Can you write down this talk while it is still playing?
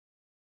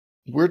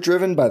We're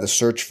driven by the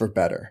search for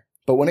better.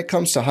 But when it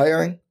comes to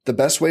hiring, the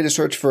best way to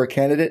search for a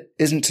candidate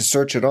isn't to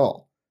search at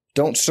all.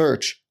 Don't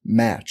search,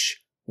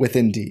 match with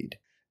Indeed.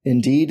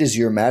 Indeed is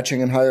your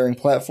matching and hiring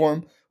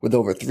platform with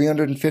over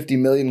 350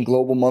 million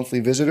global monthly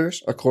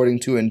visitors,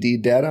 according to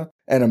Indeed data,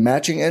 and a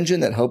matching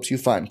engine that helps you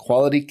find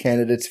quality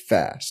candidates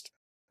fast.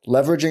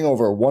 Leveraging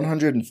over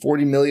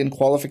 140 million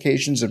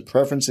qualifications and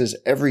preferences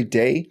every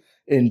day,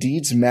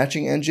 Indeed's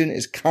matching engine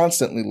is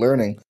constantly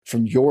learning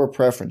from your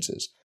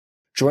preferences.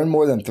 Join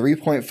more than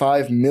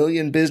 3.5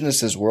 million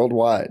businesses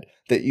worldwide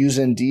that use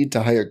Indeed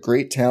to hire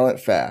great talent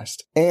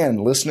fast.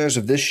 And listeners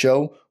of this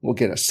show will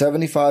get a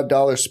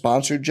 $75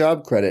 sponsored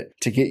job credit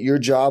to get your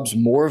jobs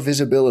more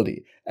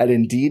visibility at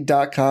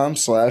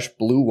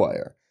Indeed.com/Blue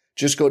Wire.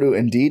 Just go to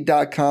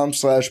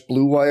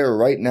Indeed.com/Blue Wire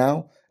right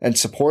now and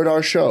support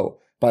our show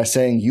by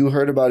saying you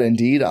heard about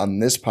Indeed on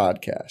this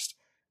podcast.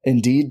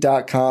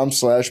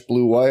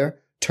 Indeed.com/Blue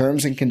Wire.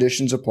 Terms and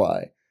conditions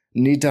apply.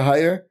 Need to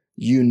hire?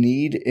 You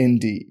need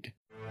Indeed.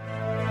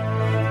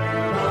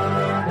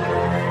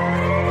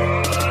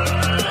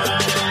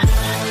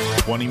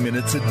 20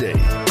 minutes a day,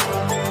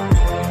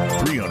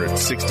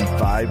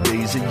 365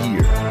 days a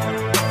year.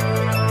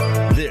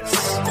 This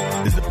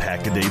is the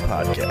Pack-A-Day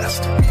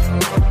Podcast.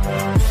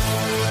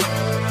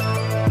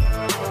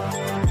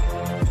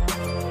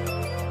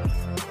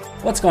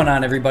 What's going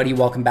on, everybody?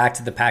 Welcome back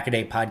to the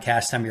Pack-A-Day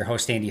Podcast. I'm your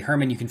host, Andy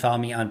Herman. You can follow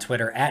me on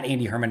Twitter at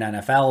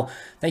AndyHermanNFL.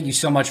 Thank you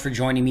so much for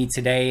joining me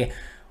today.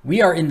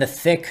 We are in the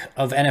thick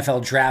of NFL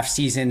draft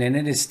season, and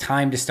it is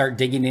time to start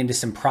digging into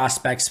some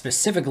prospects,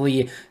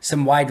 specifically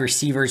some wide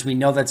receivers. We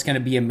know that's going to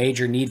be a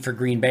major need for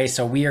Green Bay,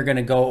 so we are going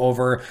to go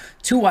over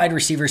two wide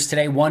receivers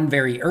today, one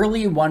very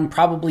early, one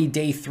probably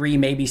day 3,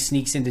 maybe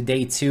sneaks into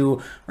day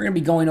 2. We're going to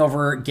be going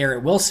over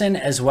Garrett Wilson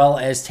as well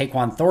as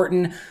Tyquan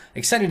Thornton.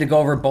 Excited to go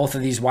over both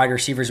of these wide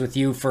receivers with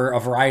you for a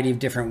variety of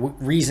different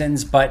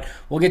reasons, but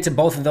we'll get to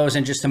both of those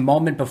in just a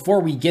moment. Before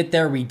we get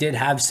there, we did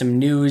have some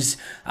news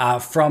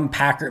from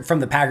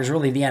the Packers,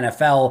 really the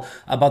NFL,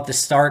 about the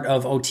start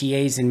of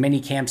OTAs and mini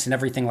camps and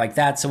everything like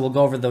that. So we'll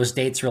go over those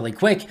dates really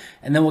quick,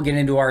 and then we'll get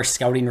into our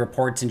scouting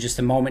reports in just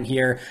a moment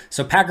here.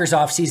 So Packers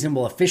offseason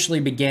will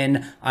officially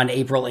begin on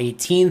April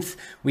 18th.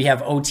 We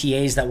have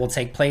OTAs that will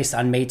take place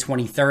on May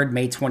 23rd,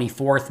 May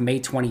 24th, May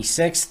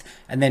 26th,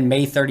 and then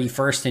May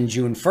 31st and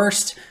June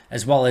 1st,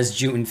 as well as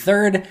June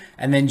 3rd,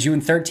 and then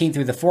June 13th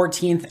through the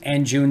 14th,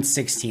 and June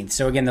 16th.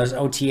 So again, those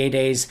OTA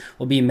days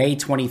will be May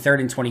 23rd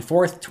and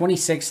 24th,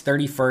 26th,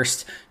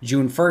 31st,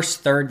 June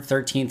 1st, 3rd,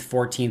 13th,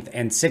 14th,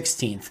 and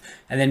 16th.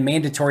 And then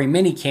mandatory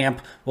mini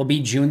camp will be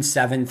June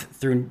 7th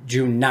through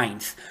June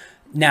 9th.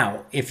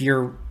 Now, if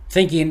you're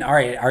thinking, all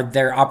right, are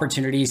there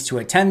opportunities to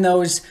attend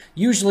those?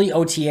 Usually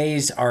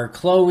OTAs are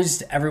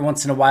closed. Every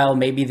once in a while,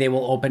 maybe they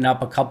will open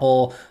up a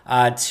couple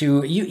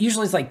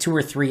usually it's like 2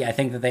 or 3, I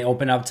think, that they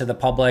open up to the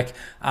public.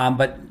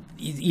 But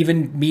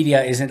even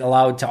media isn't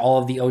allowed to all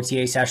of the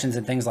OTA sessions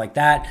and things like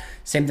that.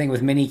 Same thing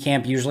with mini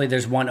camp. Usually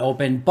there's one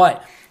open,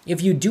 but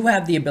if you do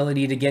have the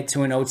ability to get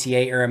to an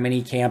OTA or a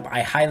mini camp,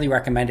 I highly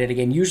recommend it.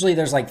 Again, usually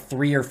there's like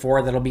 3 or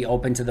 4 that'll be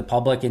open to the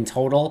public in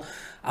total.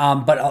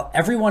 But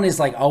everyone is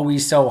like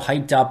always so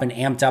hyped up and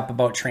amped up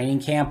about training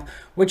camp,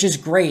 which is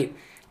great.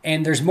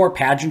 And there's more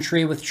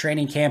pageantry with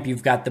training camp.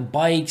 You've got the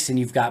bikes and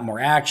you've got more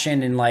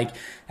action and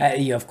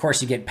of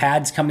course you get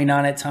pads coming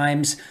on at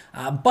times,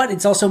 but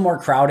it's also more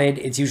crowded.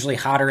 It's usually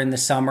hotter in the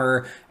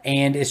summer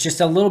and it's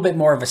just a little bit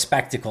more of a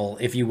spectacle,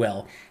 if you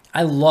will.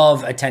 I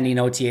love attending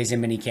OTAs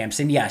and mini camps.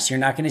 And yes, you're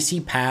not going to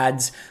see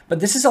pads, but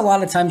this is a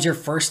lot of times your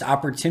first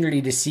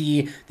opportunity to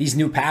see these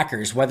new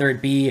Packers, whether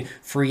it be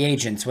free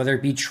agents, whether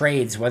it be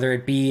trades, whether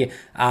it be,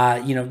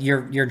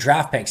 your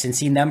draft picks and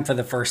seeing them for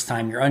the first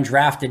time, your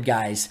undrafted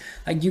guys.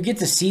 Like, you get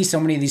to see so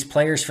many of these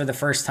players for the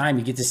first time.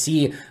 You get to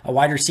see a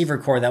wide receiver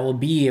core that will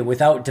be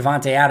without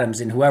Devontae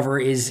Adams and whoever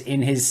is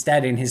in his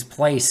stead, in his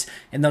place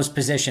in those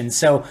positions.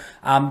 So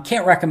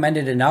can't recommend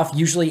it enough.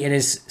 Usually it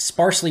is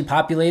sparsely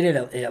populated,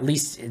 at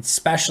least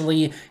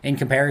especially in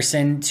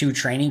comparison to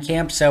training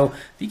camp. So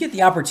if you get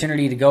the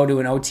opportunity to go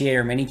to an OTA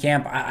or mini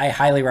camp, I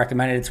highly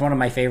recommend it. It's one of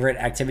my favorite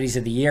activities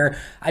of the year.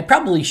 I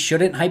probably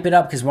shouldn't hype it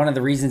up because one of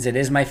the reasons it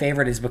is my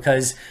favorite is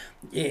because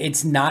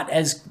it's not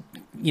as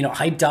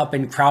hyped up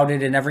and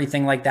crowded and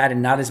everything like that,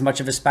 and not as much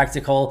of a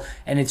spectacle.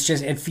 And it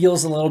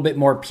feels a little bit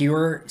more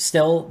pure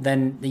still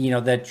than,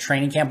 the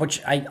training camp,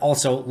 which I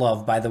also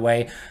love, by the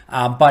way.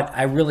 But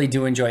I really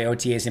do enjoy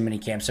OTAs and mini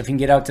camps. So if you can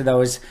get out to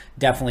those,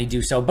 definitely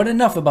do so. But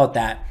enough about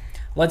that.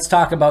 Let's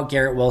talk about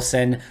Garrett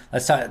Wilson.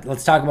 Let's talk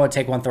about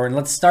Tyquan Thornton.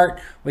 Let's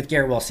start with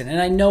Garrett Wilson.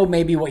 And I know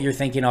maybe what you're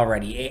thinking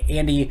already.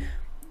 Andy,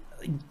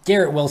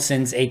 Garrett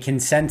Wilson's a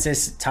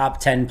consensus top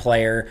 10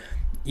 player.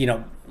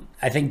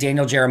 I think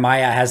Daniel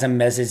Jeremiah has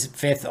him as his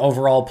 5th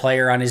overall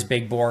player on his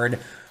big board.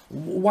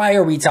 Why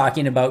are we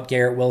talking about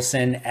Garrett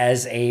Wilson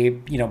as a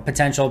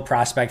potential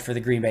prospect for the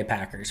Green Bay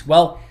Packers?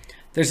 Well,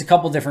 there's a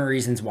couple different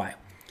reasons why.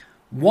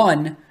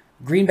 One,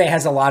 Green Bay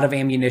has a lot of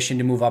ammunition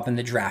to move up in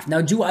the draft.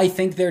 Now, do I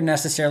think they're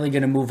necessarily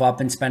going to move up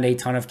and spend a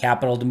ton of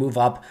capital to move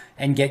up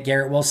and get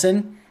Garrett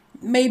Wilson?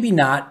 Maybe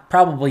not,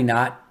 probably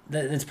not.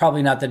 That's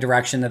probably not the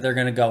direction that they're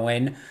going to go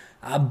in.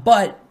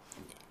 But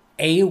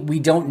we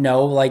don't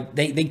know. Like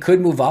they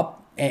could move up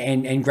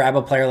and grab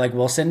a player like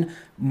Wilson.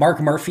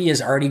 Mark Murphy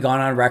has already gone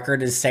on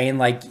record as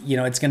saying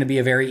it's going to be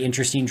a very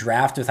interesting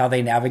draft with how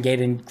they navigate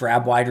and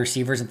grab wide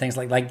receivers and things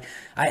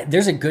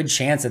there's a good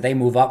chance that they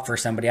move up for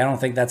somebody. I don't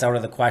think that's out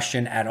of the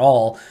question at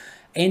all.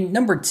 And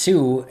number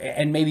two,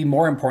 and maybe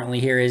more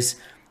importantly here, is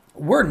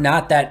we're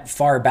not that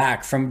far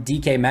back from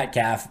DK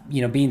Metcalf,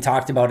 being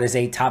talked about as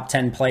a top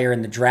 10 player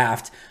in the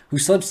draft who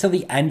slips to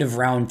the end of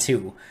round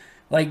 2.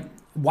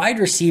 Wide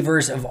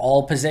receivers of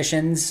all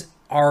positions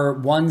are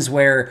ones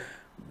where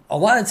a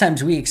lot of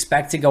times we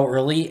expect to go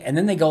early and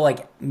then they go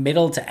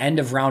middle to end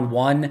of round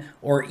 1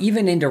 or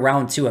even into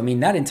round 2. I mean,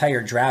 that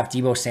entire draft,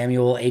 Deebo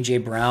Samuel,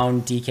 AJ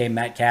Brown, DK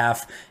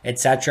Metcalf,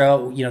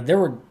 etc. There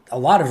were a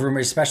lot of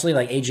rumors, especially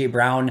AJ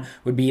Brown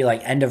would be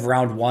end of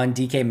round 1,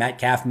 DK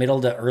Metcalf middle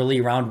to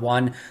early round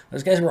 1.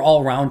 Those guys were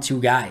all round 2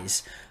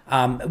 guys.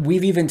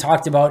 We've even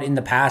talked about in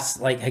the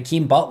past,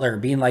 Hakeem Butler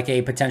being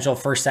a potential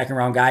first, second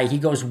round guy. He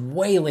goes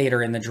way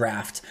later in the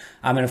draft.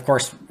 And of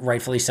course,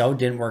 rightfully so,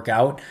 didn't work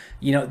out.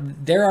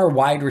 There are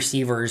wide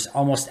receivers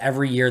almost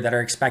every year that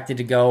are expected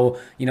to go,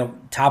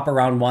 top of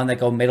round 1, that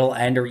go middle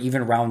end or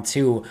even round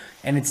 2.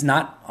 And it's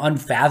not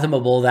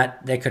unfathomable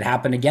that could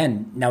happen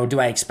again. Now, do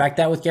I expect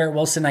that with Garrett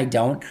Wilson? I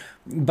don't.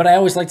 But I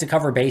always like to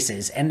cover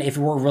bases. And if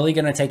we're really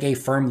going to take a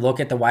firm look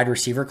at the wide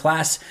receiver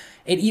class,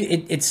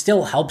 it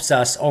still helps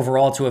us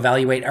overall to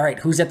evaluate, all right,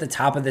 who's at the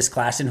top of this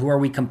class and who are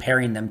we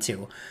comparing them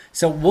to?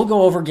 So we'll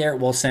go over Garrett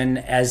Wilson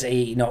as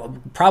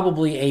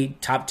probably a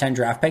top 10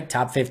 draft pick,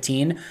 top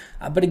 15.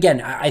 But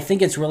again, I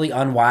think it's really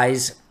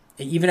unwise,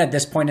 even at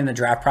this point in the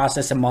draft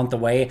process, a month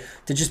away,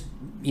 to just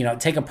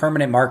take a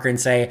permanent marker and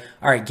say,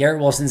 all right,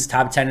 Garrett Wilson's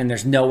top 10 and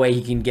there's no way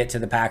he can get to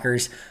the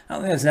Packers. I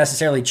don't think that's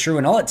necessarily true.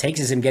 And all it takes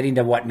is him getting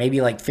to maybe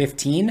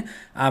 15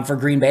 for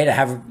Green Bay to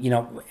have,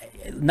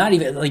 not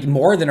even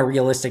more than a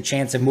realistic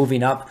chance of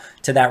moving up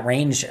to that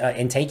range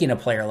and taking a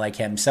player like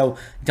him. So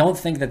don't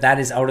think that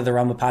is out of the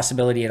realm of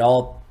possibility at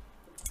all.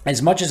 As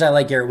much as I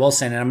like Garrett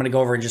Wilson, and I'm going to go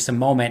over in just a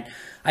moment,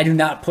 I do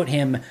not put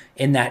him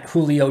in that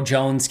Julio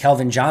Jones,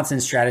 Kelvin Johnson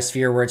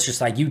stratosphere where it's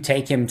just you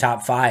take him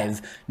top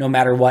 5 no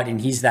matter what, and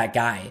he's that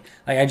guy.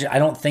 I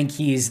don't think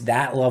he's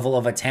that level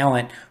of a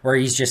talent where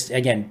he's just,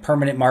 again,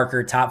 permanent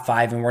marker, top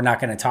 5, and we're not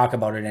going to talk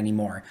about it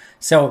anymore.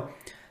 So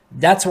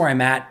that's where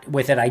I'm at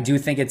with it. I do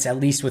think it's at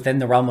least within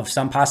the realm of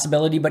some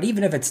possibility, but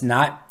even if it's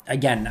not,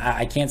 again,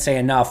 I can't say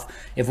enough.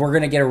 If we're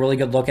going to get a really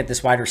good look at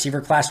this wide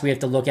receiver class, we have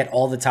to look at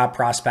all the top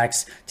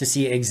prospects to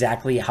see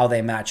exactly how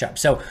they match up.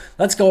 So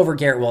let's go over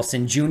Garrett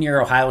Wilson,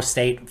 junior, Ohio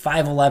State,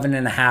 5'11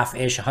 and a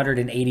half-ish,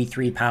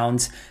 183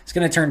 pounds. He's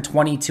going to turn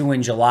 22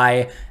 in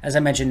July. As I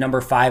mentioned, number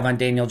 5 on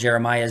Daniel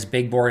Jeremiah's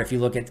big board. If you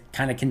look at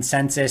kind of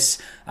consensus,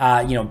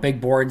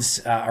 big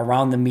boards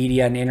around the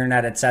media and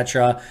internet,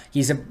 etc.,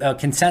 he's a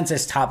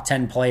consensus top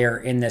 10 player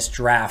in this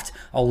draft.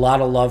 A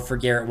lot of love for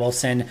Garrett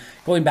Wilson.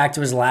 Going back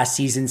to his last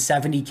season,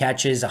 70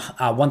 catches,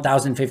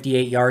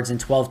 1,058 yards, and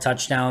 12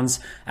 touchdowns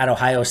at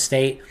Ohio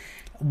State.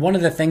 One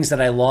of the things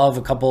that I love,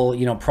 a couple,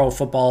 pro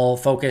football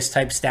focus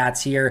type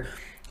stats here,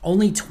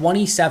 only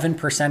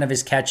 27% of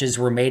his catches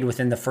were made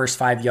within the first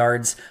 5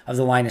 yards of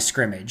the line of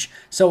scrimmage.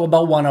 So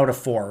about 1 out of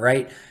 4,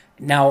 right?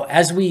 Now,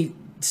 as we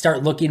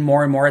start looking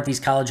more and more at these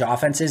college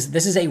offenses,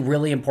 this is a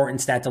really important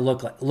stat to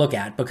look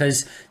at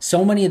because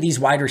so many of these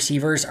wide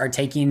receivers are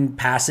taking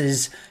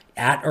passes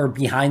at or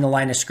behind the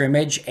line of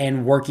scrimmage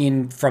and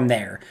working from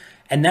there.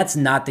 And that's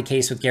not the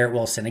case with Garrett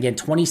Wilson. Again,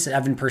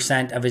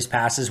 27% of his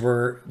passes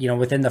were,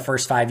 within the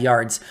first 5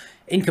 yards.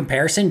 In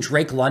comparison,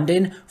 Drake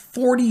London,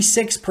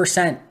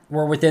 46%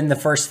 were within the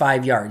first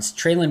 5 yards.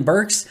 Treylon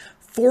Burks,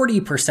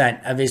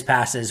 40% of his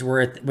passes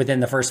were within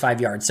the first 5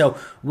 yards. So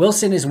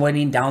Wilson is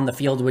winning down the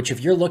field, which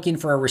if you're looking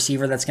for a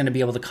receiver that's going to be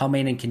able to come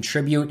in and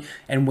contribute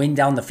and win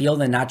down the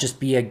field and not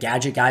just be a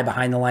gadget guy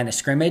behind the line of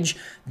scrimmage,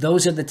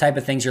 those are the type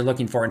of things you're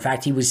looking for. In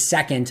fact, he was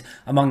second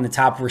among the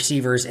top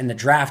receivers in the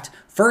draft.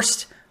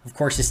 First, of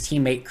course, his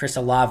teammate Chris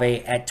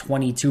Olave at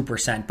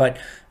 22%, but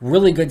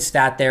really good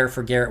stat there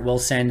for Garrett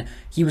Wilson.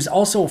 He was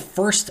also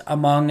first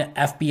among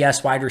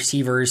FBS wide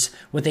receivers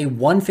with a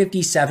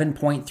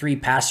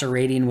 157.3 passer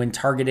rating when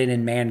targeted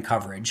in man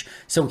coverage.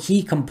 So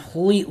he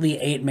completely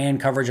ate man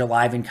coverage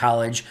alive in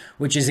college,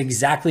 which is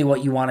exactly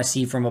what you want to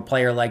see from a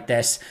player like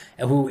this,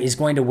 who is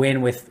going to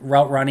win with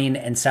route running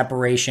and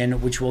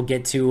separation, which we'll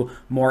get to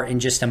more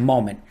in just a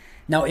moment.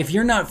 Now, if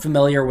you're not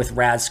familiar with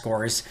RAS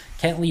scores,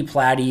 Kent Lee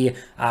Platty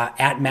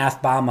at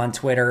MathBomb on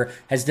Twitter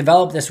has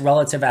developed this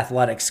relative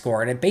athletic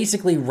score, and it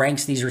basically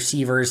ranks these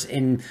receivers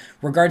in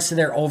regards to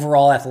their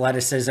overall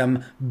athleticism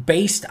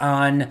based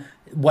on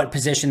what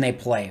position they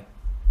play.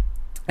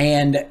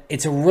 And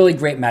it's a really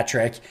great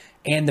metric,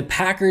 and the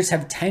Packers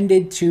have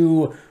tended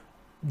to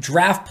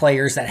draft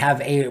players that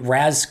have a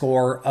RAS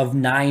score of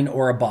 9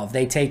 or above.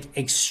 They take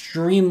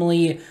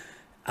extremely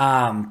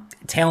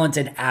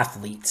talented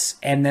athletes,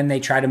 and then they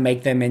try to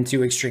make them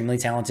into extremely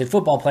talented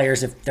football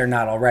players if they're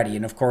not already.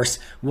 And of course,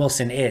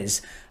 Wilson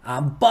is.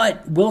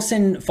 But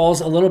Wilson falls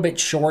a little bit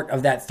short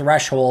of that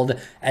threshold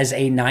as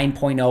a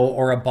 9.0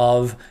 or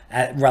above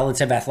at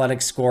relative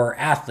athletic score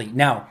athlete.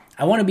 Now,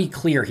 I want to be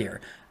clear here.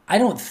 I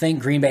don't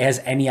think Green Bay has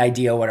any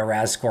idea what a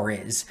RAS score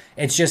is.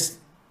 It's just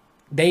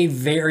they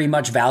very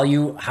much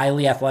value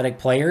highly athletic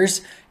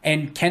players,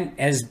 and Kent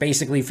has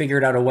basically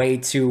figured out a way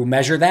to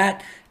measure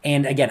that.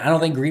 And again, I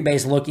don't think Green Bay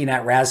is looking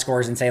at RAS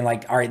scores and saying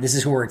like, all right, this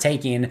is who we're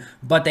taking,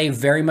 but they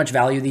very much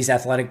value these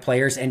athletic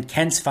players. And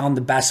Kent's found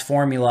the best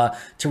formula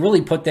to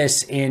really put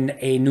this in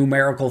a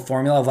numerical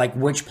formula of like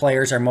which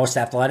players are most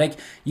athletic.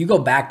 You go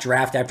back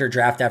draft after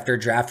draft after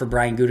draft for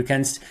Brian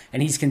Gutekunst,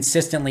 and he's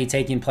consistently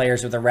taking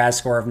players with a RAS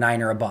score of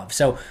 9 or above.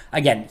 So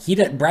again,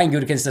 Brian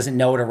Gutekunst doesn't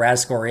know what a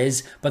RAS score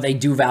is, but they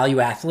do value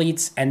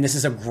athletes. And this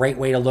is a great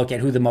way to look at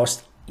who the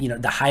most,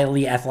 the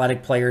highly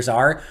athletic players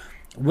are.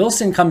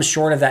 Wilson comes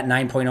short of that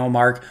 9.0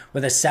 mark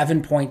with a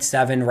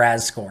 7.7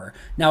 RAS score.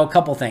 Now, a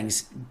couple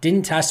things.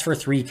 Didn't test for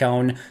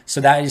 3-cone, so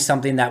that is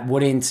something that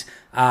wouldn't,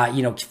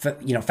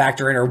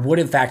 factor in, or would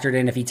have factored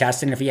in if he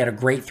tested. And if he had a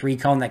great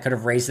 3-cone, that could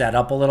have raised that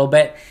up a little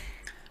bit.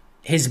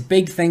 His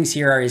big things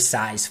here are his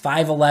size,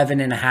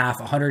 5'11 and a half,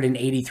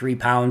 183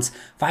 pounds.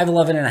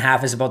 5'11 and a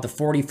half is about the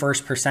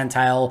 41st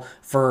percentile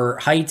for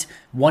height.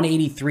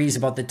 183 is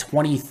about the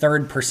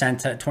 23rd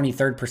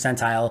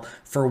percentile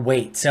for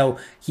weight. So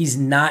he's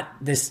not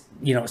this,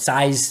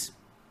 size,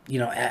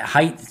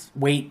 height,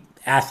 weight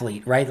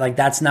athlete, right? Like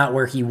that's not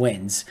where he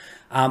wins.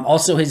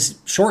 Also, his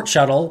short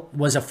shuttle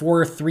was a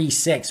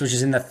 4.36, which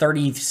is in the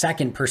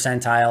 32nd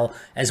percentile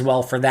as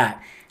well for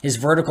that. His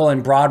vertical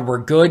and broad were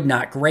good,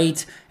 not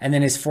great. And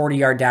then his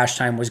 40-yard dash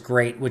time was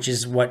great, which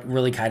is what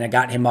really kind of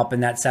got him up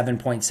in that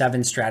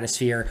 7.7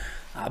 stratosphere.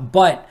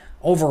 But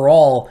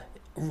overall,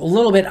 a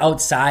little bit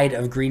outside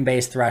of Green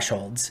Bay's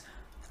thresholds.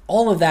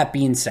 All of that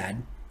being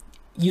said,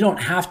 you don't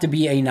have to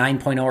be a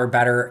 9.0 or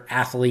better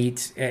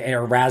athlete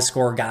or RAS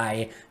score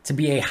guy to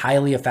be a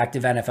highly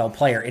effective NFL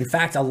player. In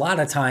fact, a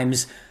lot of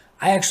times,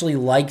 I actually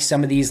like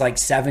some of these like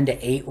 7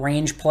 to 8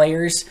 range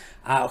players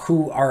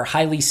who are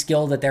highly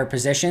skilled at their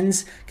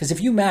positions. Because if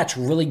you match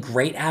really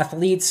great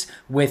athletes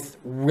with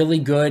really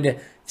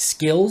good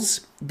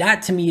skills,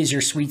 that to me is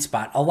your sweet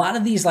spot. A lot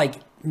of these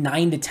like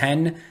 9 to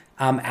 10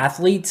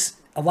 athletes,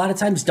 a lot of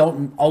times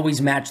don't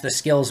always match the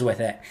skills with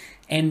it.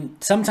 And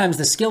sometimes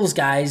the skills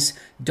guys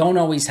don't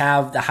always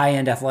have the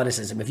high-end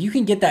athleticism. If you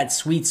can get that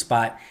sweet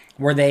spot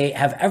where they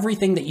have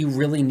everything that you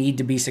really need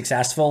to be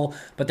successful,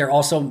 but they're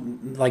also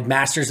like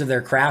masters of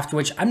their craft,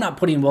 which I'm not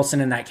putting Wilson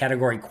in that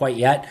category quite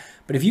yet.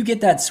 But if you get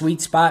that sweet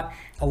spot,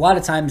 a lot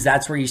of times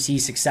that's where you see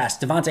success.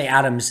 Devontae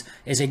Adams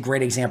is a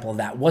great example of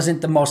that.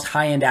 Wasn't the most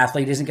high-end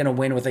athlete, isn't going to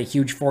win with a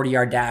huge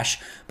 40-yard dash,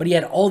 but he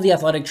had all the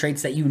athletic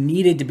traits that you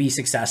needed to be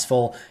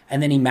successful,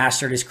 and then he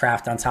mastered his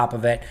craft on top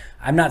of it.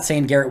 I'm not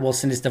saying Garrett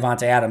Wilson is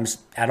Devontae Adams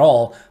at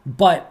all,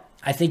 but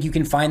I think you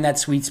can find that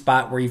sweet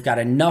spot where you've got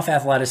enough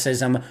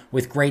athleticism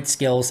with great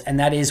skills, and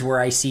that is where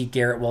I see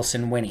Garrett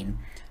Wilson winning.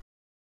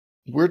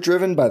 We're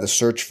driven by the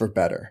search for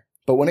better.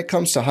 But when it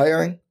comes to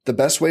hiring, the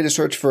best way to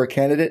search for a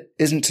candidate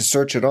isn't to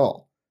search at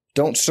all.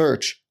 Don't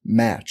search,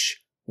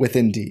 match with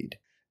Indeed.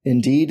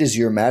 Indeed is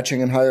your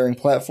matching and hiring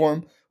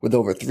platform with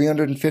over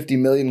 350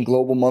 million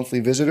global monthly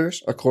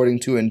visitors, according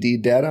to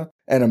Indeed data,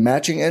 and a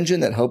matching engine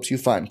that helps you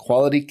find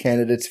quality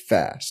candidates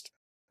fast.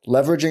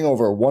 Leveraging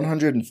over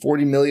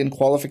 140 million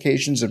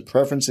qualifications and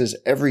preferences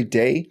every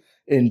day,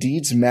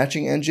 Indeed's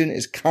matching engine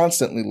is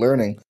constantly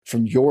learning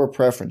from your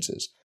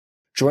preferences.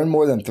 Join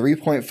more than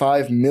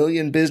 3.5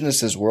 million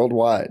businesses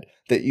worldwide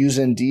that use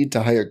Indeed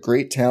to hire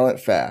great talent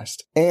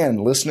fast.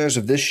 And listeners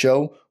of this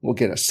show will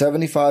get a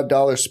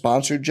 $75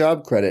 sponsored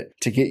job credit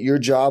to get your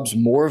jobs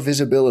more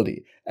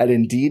visibility at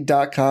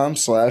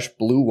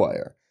Indeed.com/Blue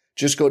Wire.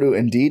 Just go to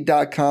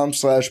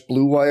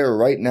Indeed.com/Blue Wire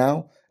right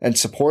now and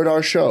support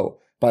our show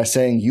by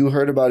saying you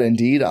heard about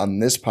Indeed on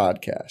this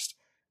podcast.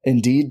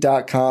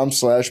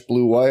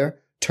 Indeed.com/Blue Wire.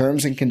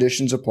 Terms and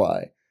conditions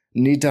apply.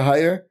 Need to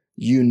hire?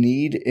 You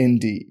need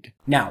Indeed.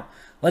 Now,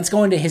 let's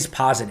go into his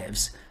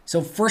positives.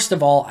 So first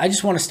of all, I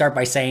just want to start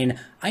by saying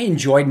I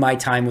enjoyed my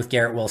time with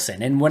Garrett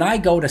Wilson. And when I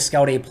go to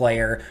scout a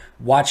player,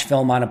 watch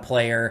film on a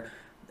player,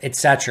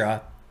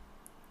 etc.,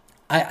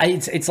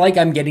 it's like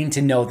I'm getting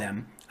to know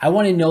them. I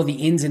want to know the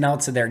ins and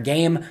outs of their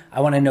game.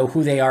 I want to know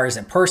who they are as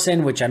a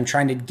person, which I'm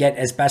trying to get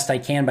as best I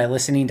can by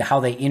listening to how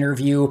they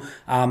interview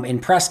in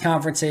press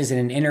conferences and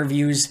in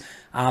interviews.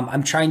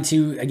 I'm trying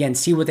to, again,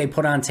 see what they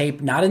put on tape,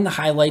 not in the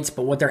highlights,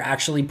 but what they're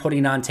actually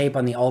putting on tape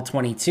on the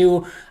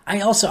All-22. I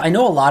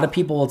know a lot of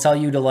people will tell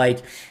you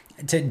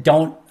to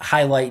don't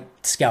highlight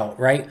scout,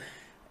 right?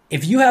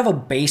 If you have a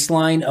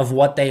baseline of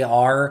what they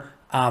are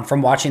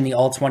from watching the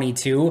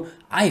All-22,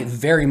 I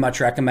very much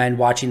recommend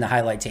watching the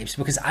highlight tapes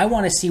because I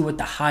want to see what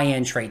the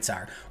high-end traits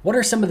are. What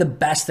are some of the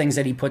best things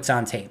that he puts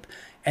on tape?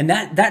 And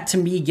that to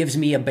me gives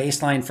me a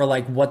baseline for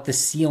like what the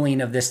ceiling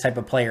of this type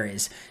of player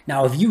is.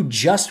 Now, if you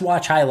just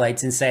watch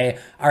highlights and say,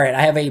 all right,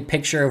 I have a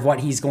picture of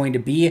what he's going to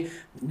be,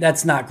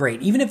 that's not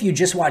great. Even if you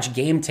just watch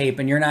game tape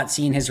and you're not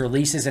seeing his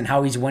releases and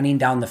how he's winning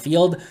down the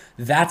field,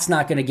 that's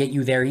not going to get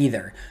you there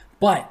either.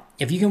 But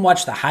if you can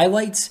watch the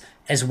highlights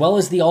as well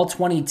as the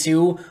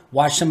All-22,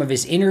 watch some of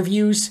his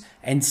interviews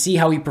and see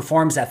how he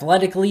performs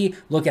athletically,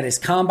 look at his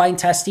combine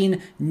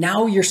testing,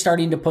 now you're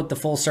starting to put the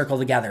full circle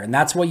together. And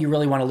that's what you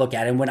really want to look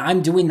at. And when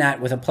I'm doing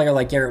that with a player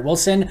like Garrett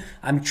Wilson,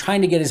 I'm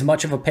trying to get as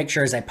much of a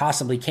picture as I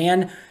possibly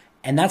can.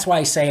 And that's why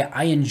I say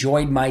I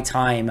enjoyed my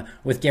time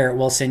with Garrett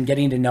Wilson,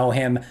 getting to know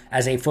him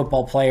as a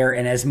football player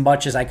and as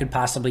much as I could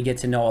possibly get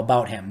to know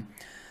about him.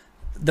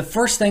 The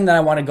first thing that I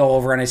want to go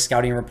over on his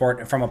scouting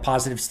report from a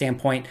positive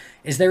standpoint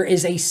is there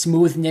is a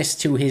smoothness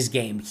to his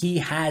game. He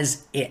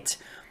has it.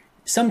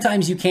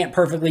 Sometimes you can't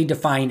perfectly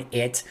define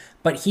it,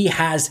 but he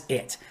has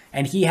it.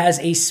 And he has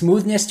a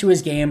smoothness to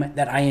his game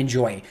that I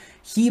enjoy.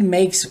 He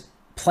makes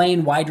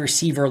playing wide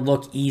receiver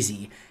look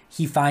easy.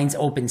 He finds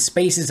open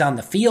spaces on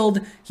the field.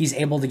 He's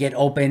able to get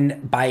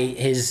open by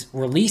his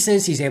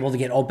releases. He's able to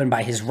get open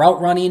by his route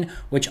running,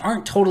 which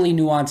aren't totally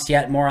nuanced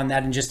yet. More on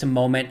that in just a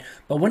moment.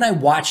 But when I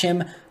watch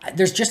him,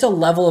 there's just a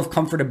level of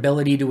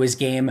comfortability to his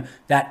game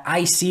that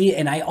I see,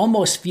 and I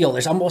almost feel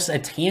there's almost a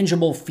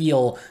tangible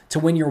feel to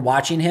when you're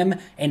watching him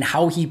and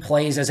how he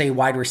plays as a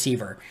wide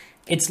receiver.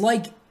 It's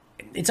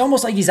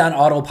almost like he's on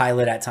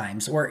autopilot at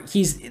times, where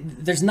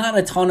there's not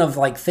a ton of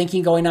like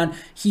thinking going on.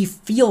 He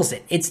feels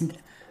it.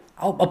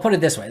 I'll put it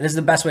this way. This is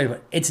the best way to put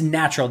it. It's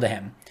natural to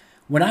him.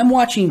 When I'm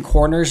watching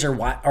corners or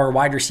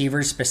wide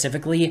receivers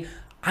specifically,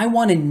 I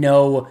want to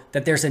know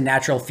that there's a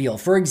natural feel.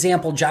 For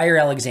example,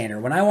 Jair Alexander.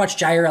 When I watch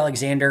Jair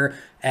Alexander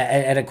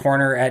at a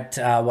corner at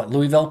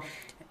Louisville,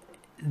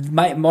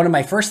 one of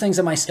my first things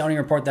on my scouting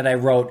report that I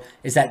wrote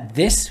is that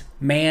this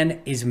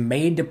man is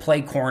made to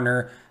play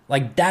corner.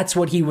 Like, that's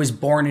what he was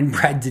born and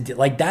bred to do.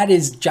 Like, that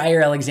is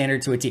Jair Alexander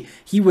to a T.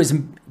 He was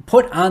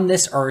put on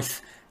this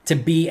earth to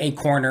be a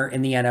corner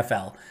in the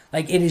NFL.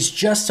 Like, it is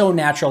just so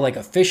natural, like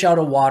a fish out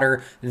of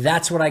water.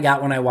 That's what I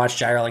got when I watched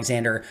Jair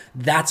Alexander.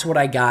 That's what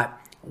I got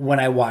when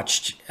I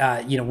watched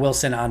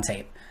Wilson on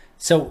tape.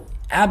 So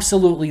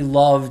absolutely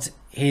loved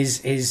his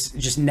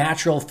just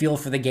natural feel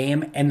for the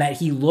game and that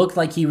he looked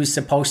like he was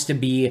supposed to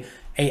be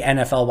a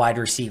NFL wide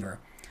receiver.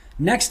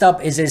 Next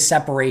up is his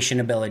separation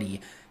ability.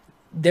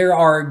 There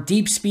are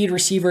deep speed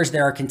receivers,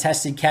 there are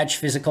contested catch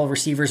physical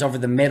receivers over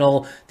the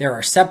middle, there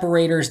are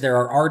separators, there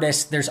are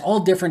artists, there's all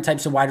different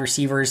types of wide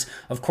receivers.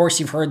 Of course,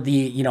 you've heard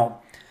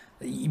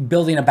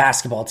building a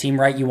basketball team,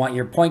 right? You want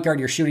your point guard,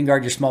 your shooting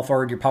guard, your small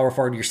forward, your power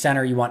forward, your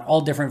center. You want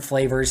all different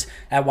flavors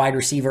at wide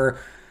receiver.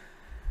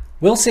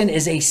 Wilson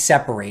is a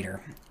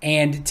separator.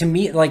 And to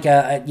me, like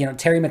Terry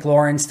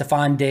McLaurin,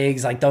 Stephon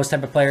Diggs, like those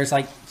type of players,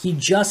 like he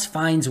just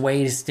finds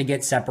ways to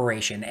get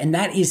separation. And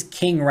that is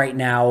king right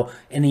now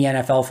in the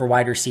NFL for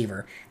wide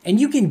receiver.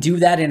 And you can do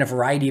that in a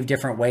variety of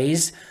different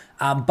ways.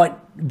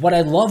 But what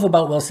I love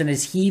about Wilson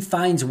is he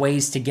finds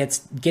ways to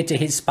get to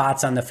his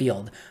spots on the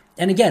field.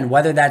 And again,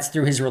 whether that's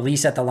through his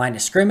release at the line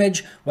of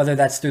scrimmage, whether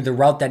that's through the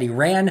route that he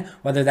ran,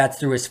 whether that's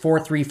through his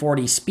 4.3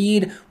 40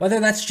 speed, whether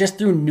that's just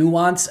through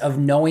nuance of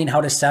knowing how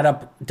to set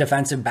up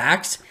defensive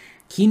backs,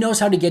 he knows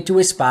how to get to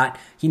his spot.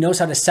 He knows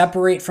how to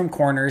separate from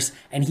corners,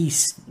 and he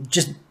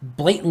just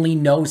blatantly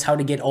knows how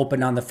to get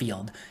open on the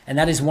field. And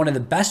that is one of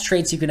the best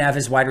traits you can have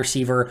as wide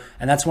receiver,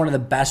 and that's one of the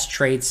best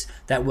traits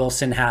that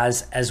Wilson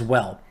has as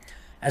well.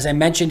 As I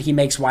mentioned, he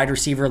makes wide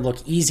receiver look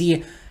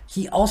easy.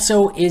 He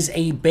also is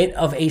a bit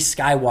of a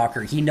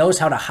skywalker. He knows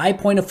how to high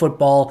point a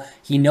football.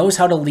 He knows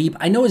how to leap.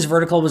 I know his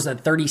vertical was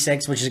at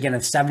 36, which is again a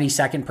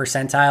 72nd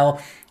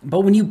percentile. But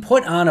when you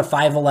put on a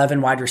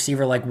 5'11 wide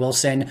receiver like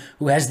Wilson,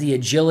 who has the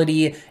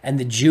agility and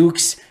the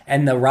jukes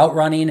and the route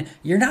running,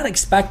 you're not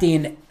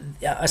expecting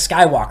a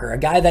skywalker, a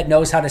guy that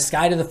knows how to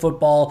sky to the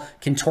football,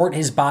 contort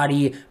his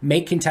body,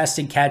 make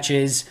contested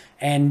catches,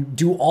 and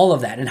do all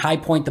of that and high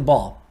point the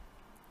ball.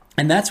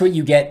 And that's what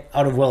you get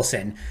out of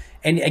Wilson.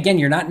 And again,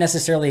 you're not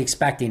necessarily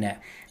expecting it.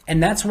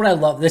 And that's what I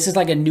love. This is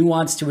like a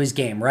nuance to his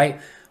game, right?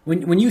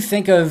 When you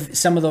think of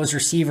some of those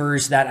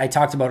receivers that I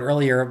talked about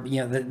earlier,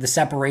 the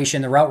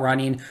separation, the route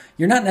running,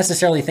 you're not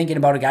necessarily thinking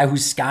about a guy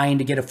who's skying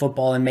to get a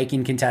football and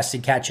making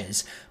contested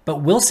catches.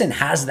 But Wilson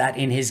has that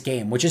in his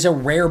game, which is a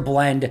rare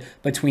blend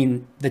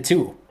between the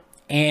two.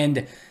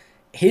 And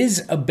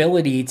his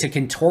ability to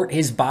contort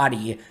his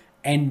body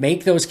and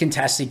make those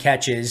contested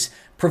catches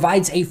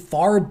provides a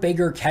far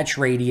bigger catch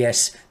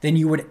radius than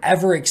you would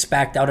ever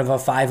expect out of a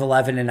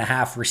 5'11 and a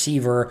half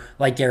receiver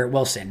like Garrett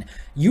Wilson.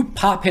 You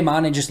pop him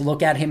on and just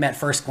look at him at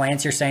first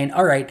glance, you're saying,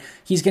 all right,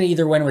 he's going to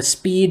either win with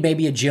speed,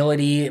 maybe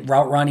agility,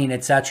 route running,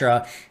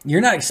 etc.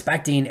 You're not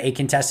expecting a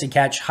contested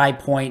catch, high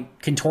point,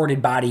 contorted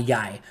body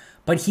guy.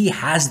 But he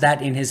has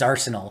that in his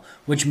arsenal,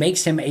 which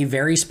makes him a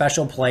very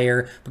special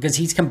player because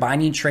he's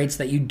combining traits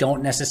that you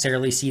don't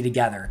necessarily see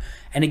together.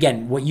 And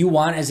again, what you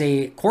want as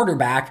a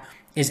quarterback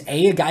is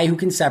a guy who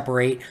can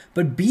separate,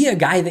 but B, a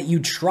guy that you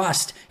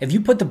trust. If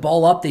you put the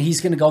ball up, that he's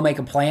going to go make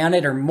a play on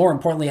it, or more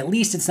importantly, at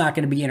least it's not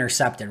going to be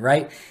intercepted,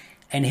 right?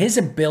 And his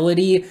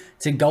ability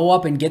to go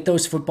up and get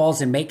those footballs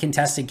and make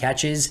contested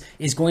catches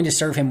is going to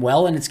serve him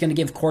well, and it's going to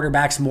give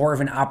quarterbacks more of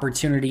an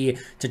opportunity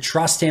to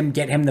trust him,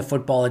 get him the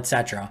football,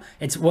 etc.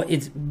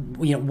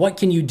 What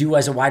can you do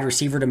as a wide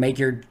receiver to make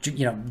your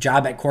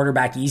job at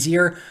quarterback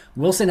easier?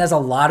 Wilson has a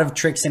lot of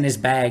tricks in his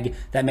bag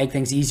that make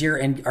things easier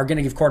and are going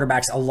to give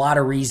quarterbacks a lot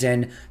of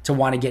reason to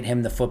want to get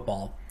him the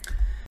football.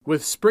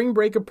 With spring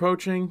break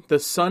approaching, the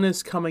sun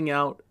is coming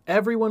out,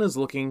 everyone is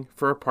looking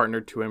for a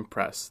partner to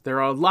impress. There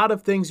are a lot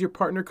of things your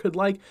partner could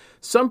like.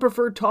 Some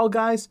prefer tall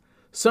guys,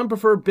 some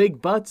prefer big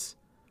butts,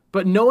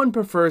 but no one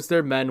prefers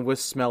their men with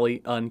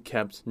smelly,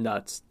 unkempt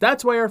nuts.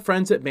 That's why our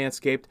friends at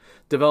Manscaped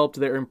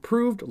developed their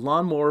improved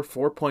Lawnmower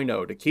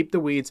 4.0 to keep the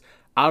weeds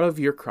out of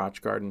your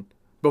crotch garden.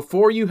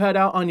 Before you head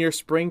out on your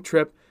spring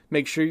trip,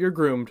 make sure you're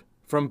groomed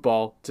from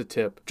ball to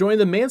tip. Join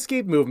the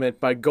Manscaped movement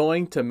by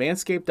going to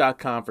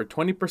manscaped.com for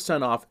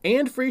 20% off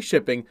and free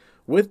shipping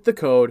with the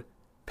code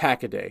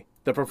PACKADAY.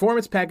 The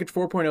Performance Package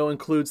 4.0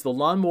 includes the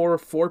Lawnmower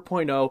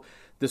 4.0.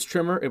 This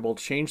trimmer, it will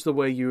change the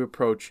way you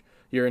approach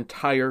your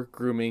entire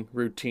grooming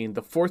routine.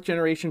 The 4th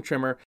generation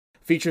trimmer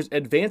features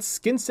advanced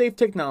skin-safe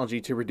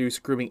technology to reduce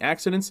grooming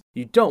accidents.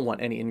 You don't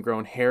want any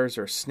ingrown hairs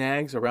or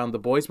snags around the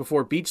boys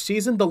before beach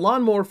season. The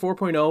Lawnmower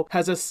 4.0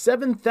 has a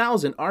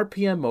 7,000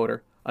 RPM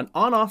motor, an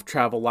on-off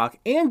travel lock,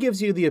 and gives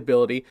you the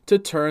ability to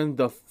turn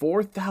the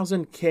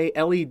 4000K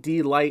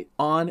LED light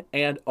on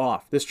and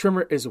off. This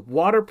trimmer is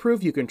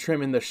waterproof. You can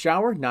trim in the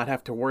shower, not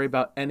have to worry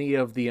about any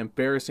of the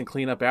embarrassing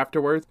cleanup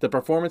afterwards. The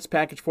Performance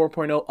Package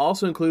 4.0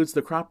 also includes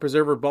the Crop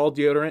Preserver Ball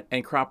Deodorant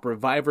and Crop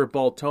Reviver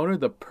Ball Toner,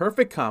 the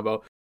perfect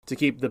combo to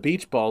keep the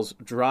beach balls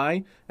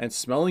dry and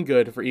smelling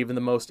good for even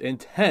the most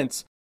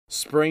intense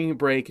spring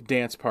break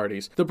dance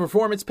parties. The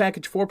Performance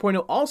Package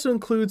 4.0 also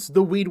includes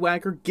the Weed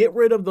Whacker. Get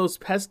rid of those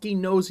pesky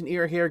nose and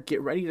ear hair.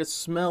 Get ready to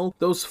smell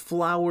those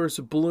flowers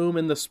bloom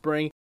in the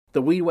spring.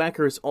 The Weed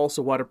Whacker is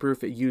also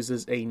waterproof. It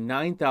uses a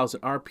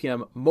 9,000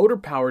 RPM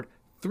motor-powered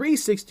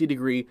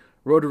 360-degree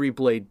rotary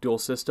blade dual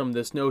system.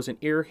 This nose and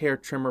ear hair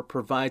trimmer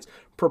provides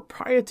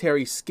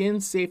proprietary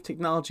skin-safe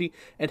technology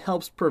and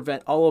helps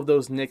prevent all of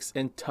those nicks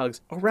and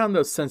tugs around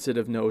the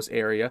sensitive nose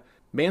area.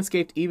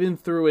 Manscaped even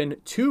threw in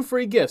 2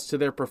 free gifts to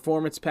their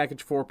Performance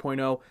Package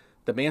 4.0,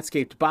 the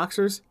Manscaped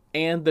Boxers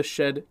and the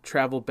Shed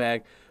Travel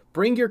Bag.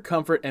 Bring your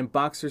comfort and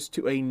boxers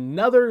to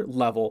another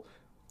level.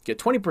 Get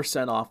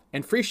 20% off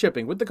and free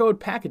shipping with the code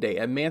PACKADAY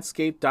at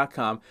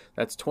manscaped.com.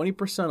 That's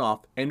 20% off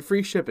and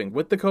free shipping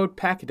with the code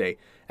PACKADAY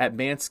at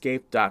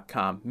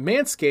manscaped.com.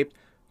 Manscaped,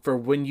 for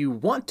when you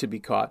want to be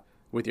caught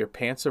with your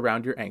pants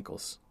around your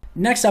ankles.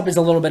 Next up is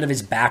a little bit of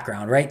his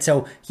background, right?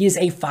 So he is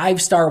a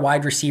 5-star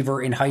wide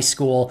receiver in high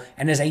school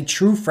and is a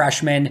true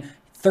freshman,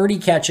 30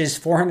 catches,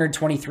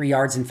 423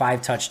 yards, and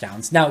 5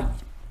 touchdowns. Now,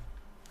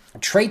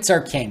 traits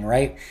are king,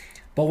 right?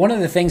 But one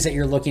of the things that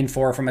you're looking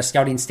for from a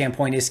scouting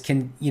standpoint is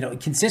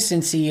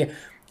consistency,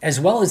 as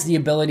well as the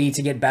ability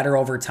to get better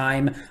over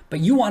time. But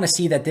you want to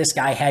see that this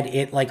guy had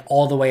it like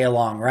all the way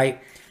along,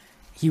 right?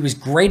 He was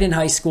great in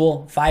high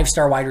school,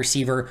 5-star wide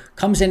receiver,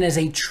 comes in as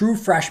a true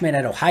freshman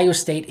at Ohio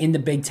State in the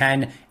Big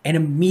Ten, and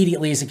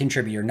immediately is a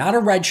contributor. Not a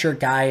redshirt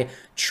guy,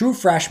 true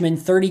freshman,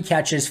 30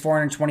 catches,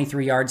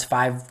 423 yards,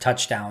 5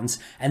 touchdowns,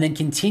 and then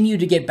continue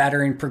to get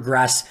better and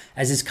progress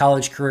as his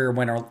college career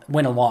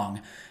went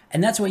along.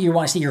 And that's what you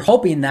want to see. You're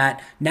hoping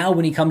that now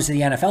when he comes to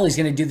the NFL, he's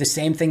going to do the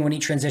same thing when he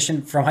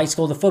transitioned from high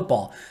school to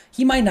football.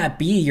 He might not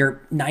be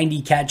your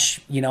 90 catch,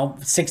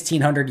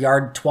 1,600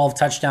 yard, 12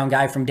 touchdown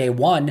guy from day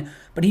one,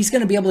 but he's going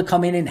to be able to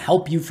come in and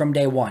help you from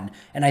day one.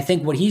 And I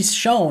think what he's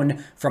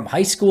shown from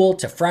high school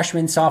to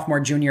freshman, sophomore,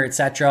 junior,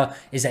 etc.,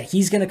 is that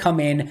he's going to come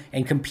in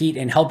and compete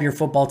and help your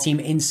football team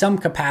in some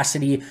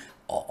capacity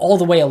all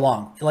the way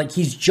along. Like,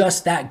 he's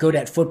just that good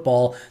at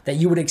football that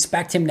you would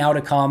expect him now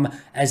to come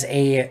as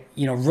a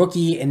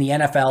rookie in the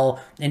NFL.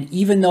 And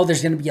even though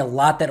there's going to be a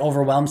lot that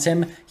overwhelms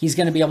him, he's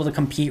going to be able to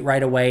compete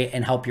right away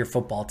and help your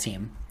football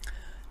team.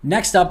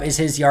 Next up is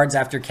his yards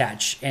after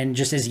catch and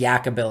just his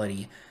yak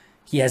ability.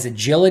 He has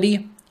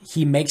agility.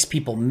 He makes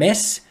people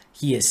miss.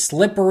 He is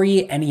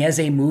slippery, and he has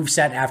a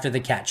moveset after the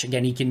catch.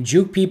 Again, he can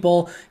juke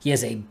people. He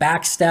has a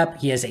back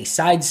step. He has a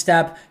side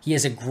step. He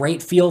has a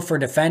great feel for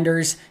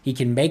defenders. He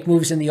can make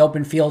moves in the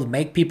open field,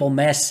 make people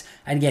miss.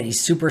 And again, he's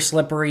super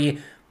slippery.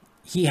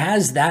 He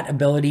has that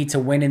ability to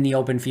win in the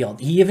open field.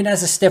 He even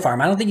has a stiff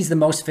arm. I don't think he's the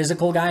most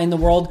physical guy in the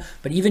world,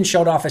 but even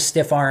showed off a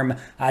stiff arm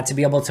to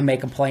be able to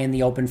make a play in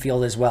the open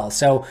field as well.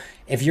 So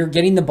if you're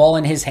getting the ball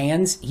in his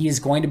hands, he is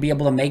going to be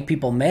able to make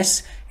people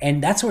miss.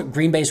 And that's what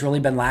Green Bay's really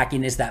been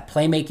lacking, is that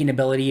playmaking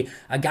ability,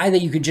 a guy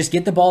that you could just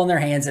get the ball in their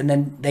hands and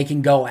then they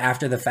can go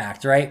after the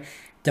fact, right?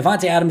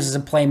 Davante Adams is a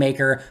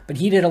playmaker, but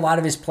he did a lot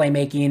of his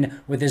playmaking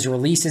with his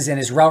releases and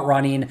his route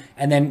running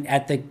and then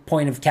at the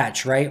point of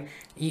catch, right?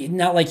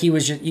 Not like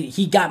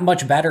he got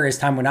much better as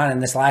time went on.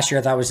 And this last year,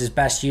 I thought was his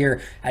best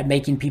year at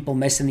making people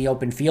miss in the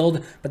open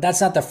field. But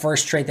that's not the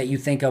first trait that you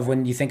think of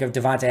when you think of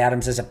Davante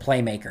Adams as a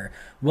playmaker.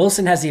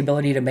 Wilson has the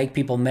ability to make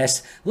people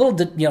miss, a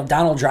little,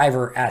 Donald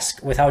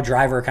Driver-esque with how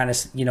Driver kind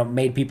of,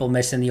 made people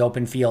miss in the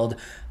open field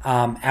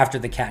after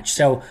the catch.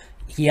 So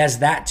he has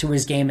that to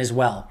his game as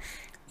well.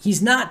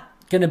 He's not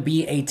going to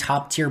be a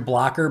top tier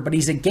blocker, but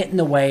he's a get in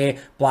the way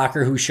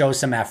blocker who shows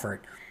some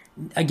effort.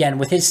 Again,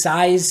 with his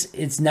size,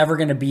 it's never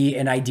going to be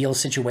an ideal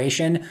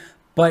situation,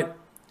 but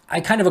I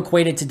kind of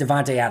equate it to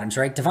Davante Adams,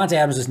 right? Davante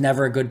Adams was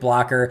never a good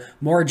blocker,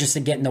 more just a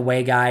get in the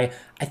way guy.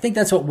 I think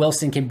that's what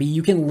Wilson can be.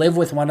 You can live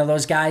with one of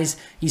those guys.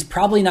 He's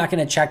probably not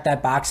going to check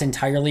that box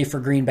entirely for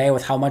Green Bay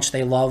with how much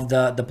they love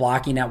the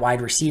blocking at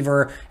wide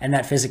receiver and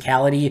that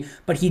physicality,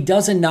 but he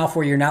does enough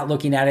where you're not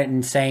looking at it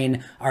and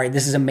saying, all right,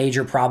 this is a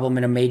major problem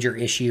and a major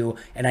issue.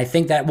 And I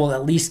think that will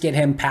at least get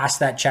him past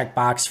that check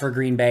box for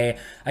Green Bay.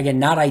 Again,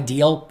 not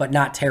ideal, but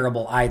not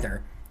terrible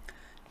either.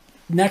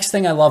 Next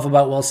thing I love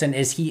about Wilson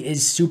is he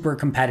is super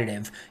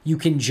competitive. You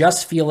can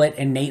just feel it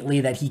innately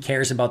that he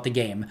cares about the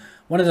game.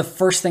 One of the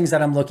first things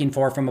that I'm looking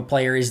for from a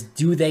player is,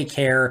 do they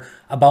care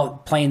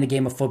about playing the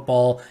game of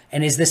football?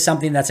 And is this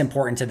something that's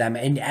important to them?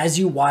 And as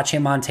you watch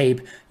him on tape,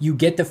 you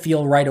get the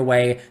feel right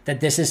away that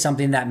this is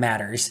something that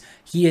matters.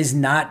 He is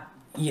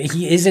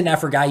an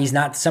effort guy. He's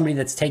not somebody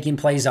that's taking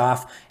plays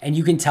off. And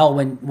you can tell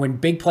when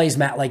big plays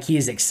matter, like he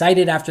is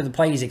excited after the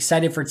play. He's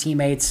excited for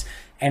teammates.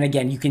 And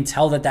again, you can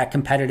tell that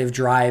competitive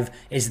drive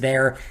is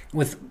there,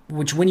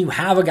 which when you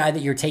have a guy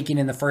that you're taking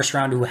in the first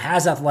round who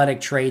has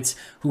athletic traits,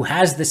 who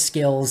has the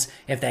skills,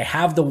 if they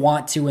have the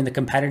want to and the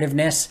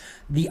competitiveness,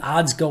 the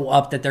odds go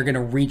up that they're going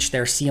to reach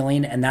their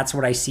ceiling. And that's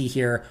what I see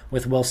here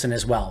with Wilson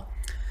as well.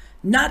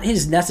 Not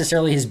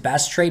necessarily his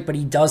best trait, but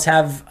he does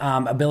have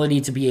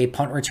ability to be a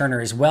punt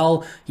returner as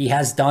well. He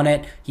has done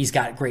it. He's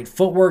got great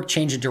footwork,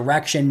 change of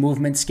direction,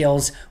 movement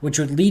skills, which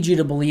would lead you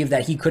to believe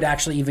that he could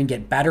actually even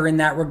get better in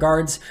that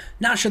regards.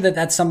 Not sure that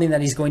that's something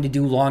that he's going to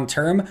do long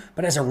term,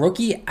 but as a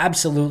rookie,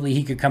 absolutely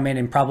he could come in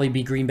and probably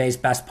be Green Bay's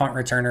best punt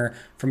returner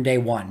from day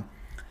one.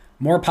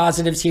 More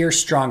positives here,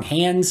 strong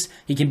hands.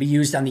 He can be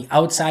used on the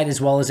outside as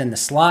well as in the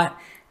slot.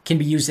 Can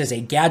be used as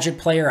a gadget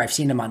player. I've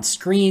seen him on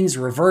screens,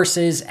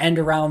 reverses, end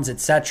arounds,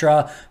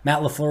 etc. Matt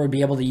LaFleur would be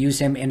able to use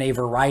him in a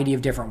variety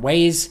of different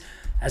ways.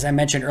 As I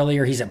mentioned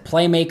earlier, he's a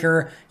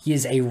playmaker. He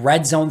is a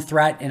red zone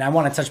threat, and I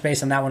want to touch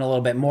base on that one a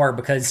little bit more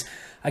because,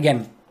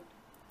 again,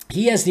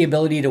 he has the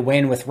ability to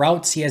win with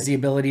routes. He has the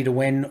ability to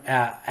win,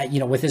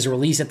 with his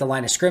release at the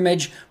line of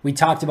scrimmage. We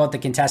talked about the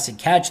contested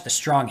catch, the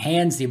strong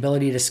hands, the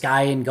ability to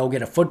sky and go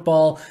get a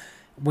football.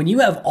 When you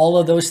have all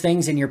of those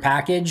things in your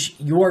package,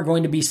 you are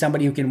going to be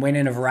somebody who can win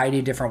in a variety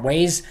of different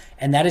ways,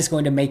 and that is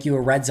going to make you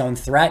a red zone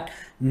threat.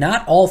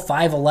 Not all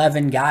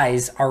 5'11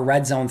 guys are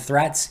red zone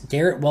threats.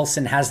 Garrett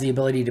Wilson has the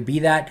ability to be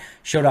that.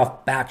 Showed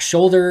off back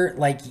shoulder.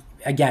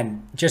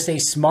 Again, just a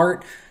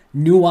smart,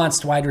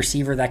 nuanced wide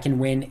receiver that can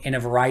win in a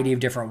variety of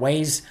different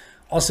ways.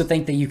 Also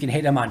think that you can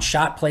hit him on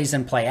shot plays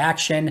and play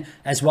action,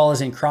 as well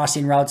as in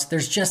crossing routes.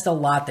 There's just a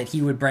lot that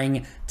he would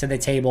bring to the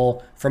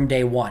table from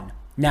day one.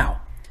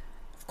 Now,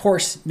 of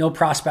course, no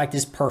prospect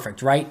is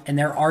perfect, right? And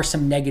there are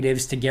some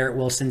negatives to Garrett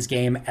Wilson's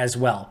game as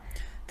well.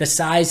 The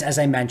size, as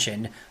I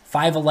mentioned,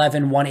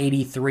 5'11",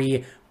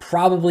 183,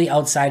 probably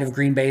outside of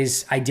Green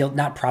Bay's ideal,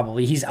 not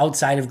probably, he's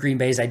outside of Green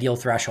Bay's ideal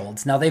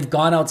thresholds. Now, they've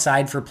gone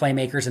outside for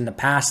playmakers in the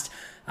past.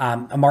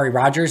 Amari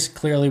Rodgers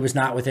clearly was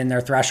not within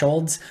their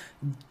thresholds.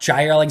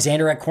 Jair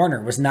Alexander at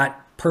corner was not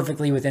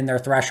perfectly within their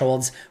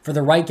thresholds. For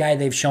the right guy,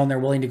 they've shown they're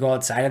willing to go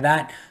outside of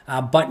that,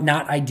 but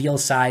not ideal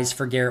size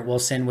for Garrett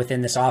Wilson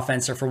within this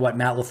offense or for what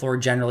Matt LaFleur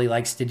generally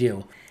likes to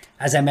do.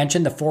 As I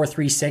mentioned, the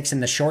 4.36 in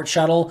the short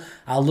shuttle,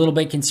 a little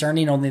bit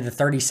concerning, only the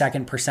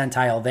 32nd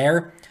percentile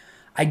there.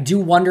 I do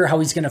wonder how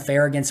he's going to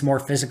fare against more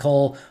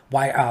physical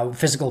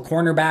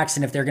cornerbacks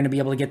and if they're going to be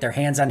able to get their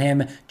hands on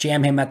him,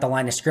 jam him at the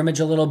line of scrimmage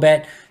a little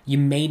bit. You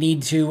may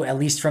need to, at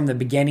least from the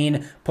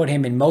beginning, put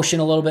him in motion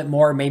a little bit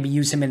more, maybe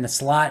use him in the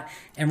slot.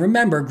 And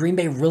remember, Green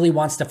Bay really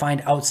wants to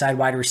find outside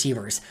wide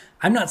receivers.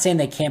 I'm not saying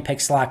they can't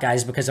pick slot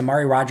guys because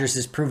Amari Rodgers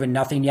has proven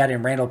nothing yet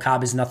and Randall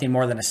Cobb is nothing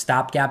more than a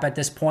stopgap at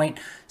this point.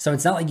 So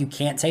it's not like you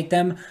can't take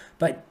them,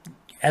 but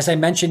as I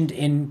mentioned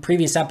in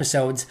previous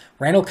episodes,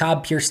 Randall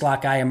Cobb, pure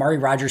slot guy. Amari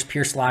Rodgers,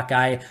 pure slot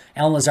guy.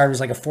 Allen Lazard was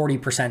like a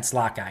 40%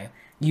 slot guy.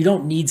 You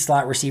don't need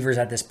slot receivers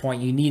at this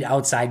point. You need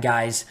outside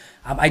guys.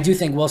 I do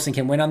think Wilson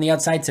can win on the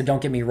outside, so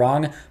don't get me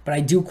wrong. But I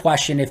do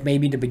question if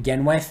maybe to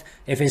begin with,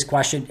 if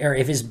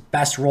his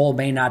best role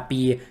may not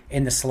be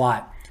in the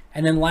slot.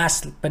 And then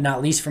last but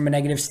not least, from a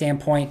negative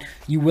standpoint,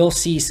 you will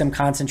see some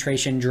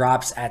concentration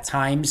drops at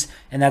times,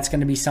 and that's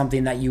going to be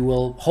something that you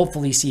will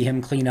hopefully see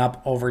him clean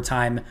up over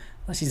time,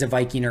 unless he's a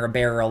Viking or a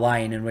Bear or a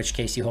Lion, in which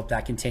case you hope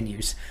that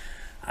continues.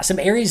 Some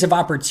areas of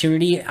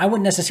opportunity, I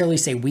wouldn't necessarily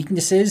say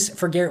weaknesses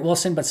for Garrett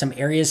Wilson, but some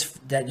areas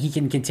that he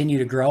can continue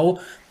to grow.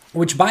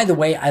 which, by the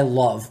way, I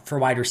love for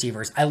wide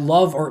receivers. I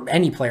love, or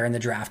any player in the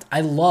draft,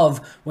 I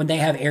love when they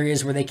have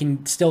areas where they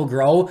can still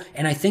grow,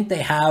 and I think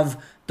they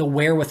have the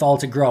wherewithal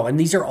to grow. And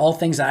these are all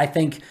things that I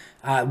think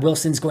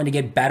Wilson's going to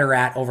get better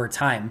at over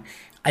time.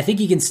 I think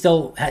he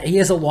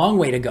has a long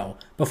way to go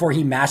before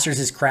he masters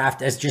his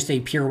craft as just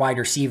a pure wide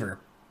receiver.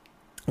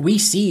 We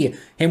see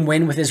him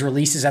win with his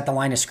releases at the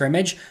line of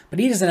scrimmage, but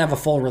he doesn't have a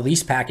full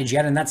release package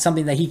yet, and that's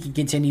something that he can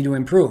continue to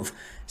improve.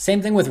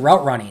 Same thing with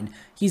route running.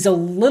 He's a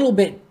little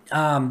bit,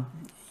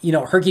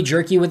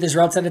 herky-jerky with his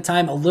routes at a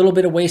time, a little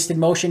bit of wasted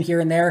motion here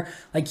and there.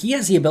 Like, he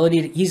has the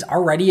ability he's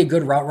already a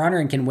good route runner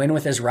and can win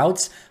with his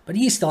routes, but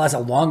he still has a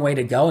long way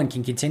to go and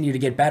can continue to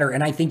get better.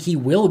 And I think he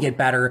will get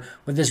better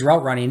with his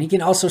route running. He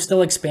can also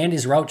still expand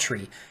his route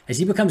tree. As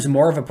he becomes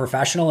more of a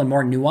professional and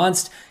more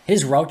nuanced,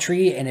 his route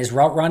tree and his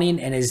route running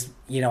and his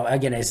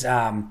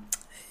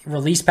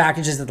release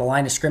packages at the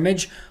line of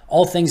scrimmage,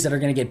 all things that are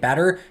going to get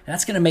better. And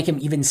that's going to make him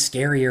even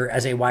scarier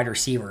as a wide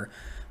receiver.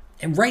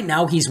 And right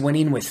now he's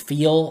winning with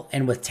feel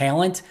and with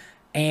talent.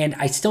 And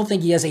I still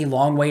think he has a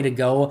long way to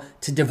go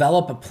to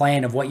develop a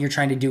plan of what you're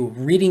trying to do,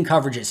 reading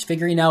coverages,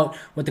 figuring out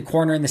what the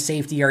corner and the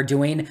safety are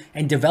doing,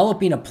 and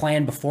developing a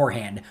plan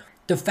beforehand.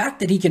 The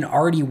fact that he can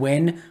already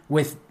win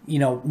with,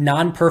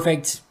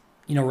 non-perfect,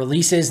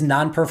 releases,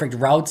 non-perfect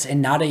routes,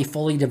 and not a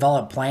fully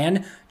developed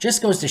plan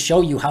just goes to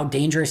show you how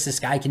dangerous this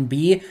guy can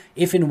be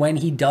if and when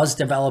he does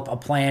develop a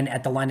plan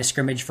at the line of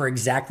scrimmage for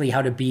exactly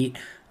how to beat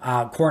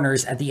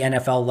corners at the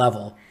NFL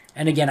level.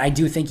 And again, I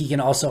do think he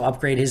can also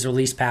upgrade his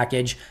release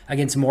package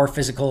against more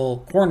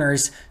physical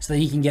corners so that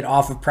he can get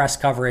off of press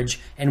coverage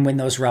and win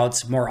those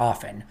routes more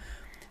often.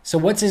 So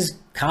what's his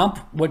comp?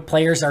 What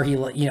players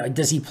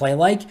does he play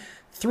like?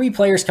 3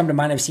 players come to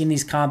mind. I've seen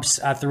these comps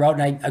throughout,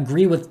 and I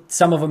agree with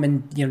some of them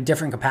in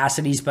different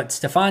capacities, but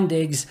Stephon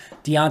Diggs,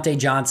 Deontay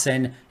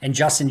Johnson, and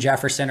Justin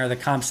Jefferson are the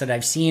comps that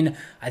I've seen.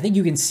 I think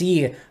you can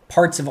see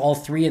parts of all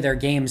 3 of their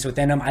games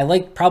within them. I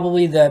like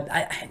probably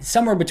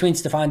somewhere between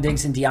Stephon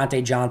Diggs and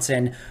Deontay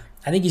Johnson.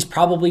 I think he's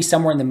probably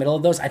somewhere in the middle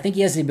of those. I think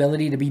he has the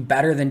ability to be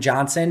better than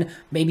Johnson,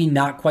 maybe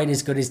not quite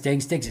as good as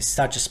Diggs. Diggs is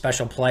such a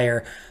special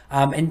player.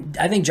 And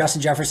I think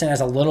Justin Jefferson has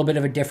a little bit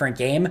of a different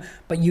game,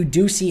 but you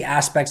do see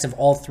aspects of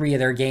all 3 of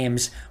their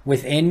games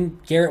within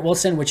Garrett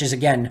Wilson, which is,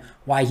 again,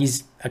 why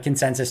he's a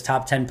consensus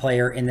top 10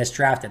 player in this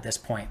draft at this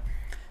point.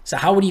 So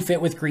how would he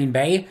fit with Green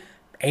Bay?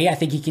 I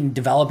think he can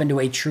develop into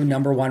a true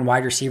number 1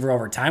 wide receiver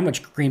over time,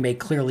 which Green Bay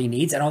clearly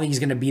needs. I don't think he's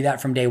going to be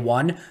that from day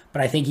one,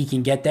 but I think he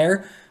can get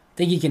there. I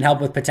think he can help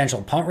with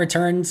potential punt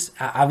returns,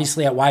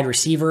 obviously at wide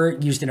receiver,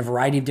 used in a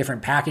variety of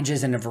different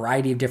packages in a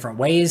variety of different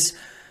ways.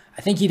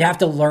 I think he'd have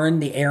to learn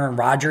the Aaron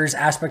Rodgers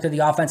aspect of the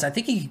offense. I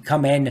think he could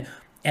come in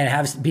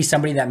and be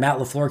somebody that Matt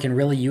LaFleur can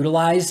really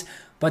utilize,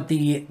 but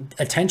the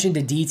attention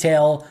to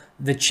detail,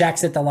 the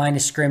checks at the line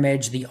of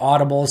scrimmage, the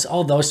audibles,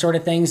 all those sort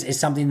of things is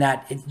something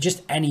that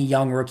just any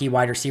young rookie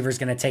wide receiver is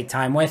going to take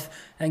time with.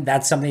 I think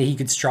that's something he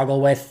could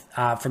struggle with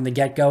from the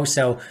get-go.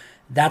 So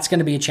that's going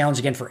to be a challenge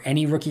again for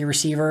any rookie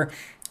receiver.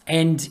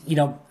 And,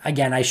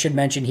 again, I should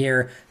mention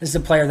here, this is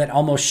a player that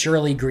almost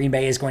surely Green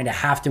Bay is going to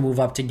have to move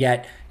up to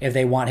get if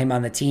they want him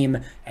on the team.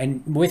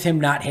 And with him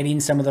not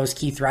hitting some of those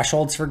key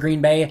thresholds for Green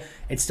Bay,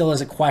 it still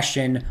is a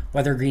question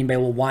whether Green Bay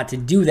will want to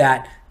do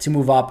that to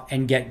move up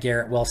and get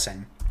Garrett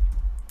Wilson.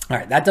 All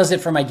right, that does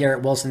it for my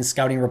Garrett Wilson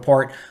scouting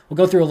report. We'll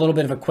go through a little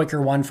bit of a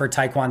quicker one for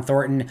Tyquan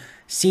Thornton.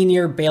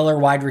 Senior Baylor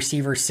wide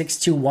receiver,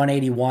 6'2",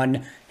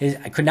 181.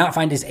 I could not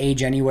find his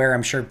age anywhere.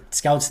 I'm sure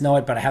scouts know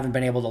it, but I haven't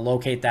been able to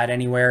locate that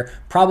anywhere.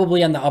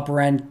 Probably on the upper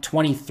end,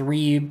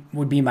 23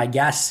 would be my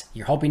guess.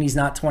 You're hoping he's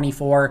not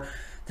 24.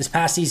 This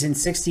past season,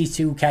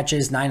 62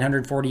 catches,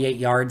 948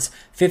 yards,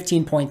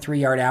 15.3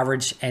 yard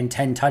average, and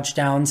 10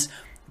 touchdowns.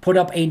 Put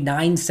up a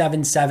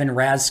 9.77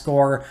 RAS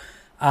score.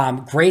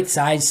 Great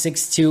size,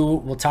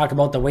 6'2". We'll talk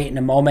about the weight in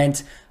a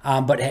moment,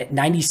 but at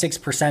 96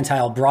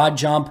 percentile broad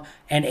jump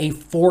and a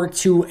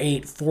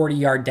 4.28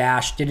 40-yard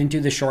dash. Didn't do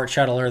the short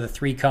shuttle or the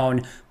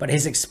 3-cone, but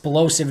his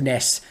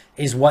explosiveness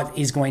is what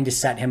is going to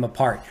set him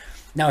apart.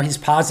 Now, his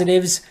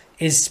positives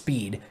is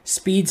speed.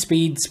 Speed.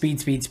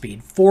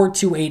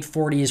 4.28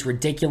 40 is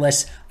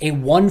ridiculous. A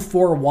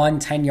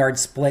 1.41 10-yard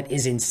split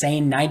is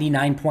insane,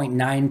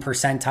 99.9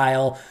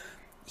 percentile.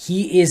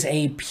 He is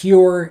a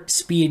pure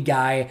speed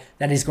guy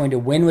that is going to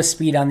win with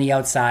speed on the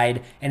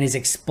outside, and his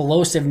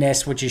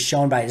explosiveness, which is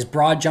shown by his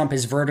broad jump,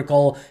 his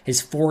vertical,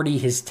 his 40,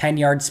 his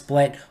 10-yard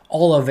split,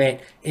 all of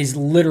it is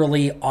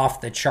literally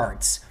off the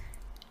charts.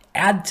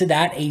 Add to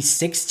that a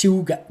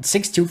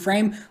 6'2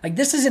 frame. Like,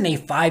 this isn't a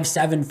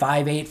 5'7",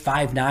 5'8",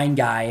 5'9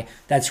 guy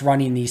that's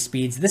running these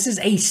speeds. This is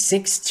a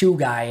 6'2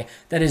 guy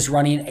that is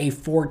running a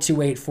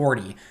 4.28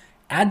 40.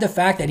 Add the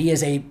fact that he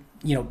has a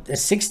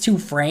 6'2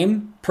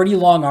 frame, pretty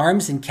long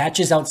arms, and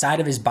catches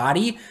outside of his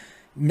body.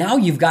 Now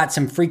you've got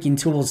some freaking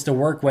tools to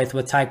work with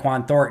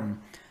Tyquan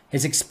Thornton.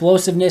 His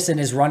explosiveness and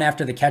his run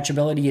after the catch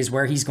ability is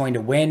where he's going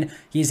to win.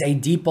 He's a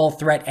deep ball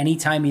threat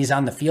anytime he's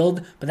on the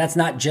field, but that's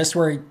not just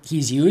where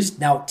he's used.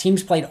 Now,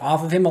 teams played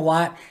off of him a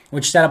lot,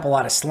 which set up a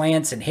lot of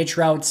slants and hitch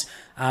routes,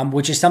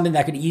 which is something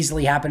that could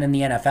easily happen in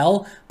the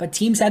NFL, but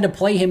teams had to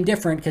play him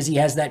different because he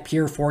has that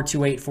pure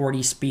 4.28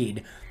 40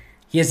 speed.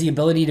 He has the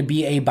ability to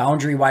be a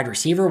boundary wide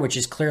receiver, which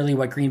is clearly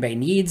what Green Bay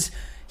needs.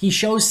 He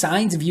shows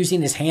signs of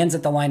using his hands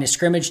at the line of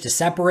scrimmage to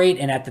separate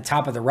and at the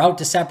top of the route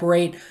to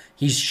separate.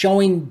 He's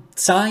showing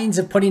signs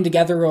of putting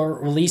together a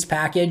release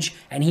package,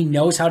 and he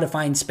knows how to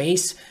find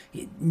space.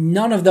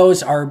 None of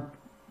those are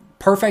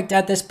perfect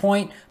at this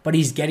point, but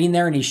he's getting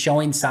there and he's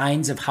showing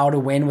signs of how to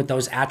win with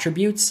those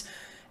attributes.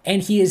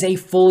 And he is a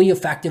fully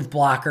effective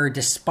blocker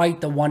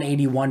despite the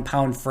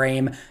 181-pound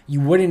frame.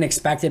 You wouldn't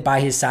expect it by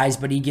his size,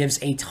 but he gives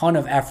a ton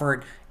of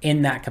effort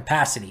in that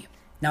capacity.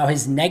 Now,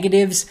 his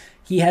negatives,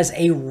 he has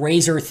a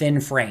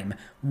razor-thin frame.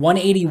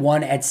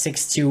 181 at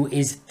 6'2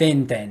 is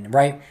thin,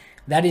 right?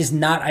 That is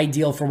not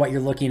ideal for what you're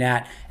looking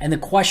at. And the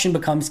question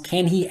becomes,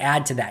 can he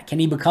add to that? Can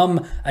he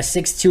become a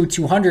 6'2",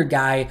 200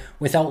 guy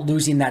without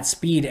losing that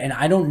speed? And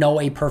I don't know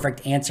a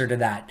perfect answer to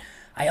that.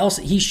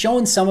 He's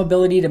shown some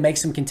ability to make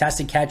some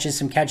contested catches,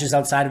 some catches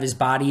outside of his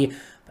body.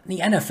 But in the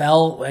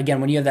NFL, again,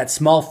 when you have that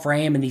small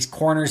frame and these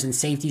corners and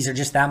safeties are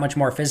just that much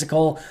more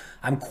physical,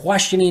 I'm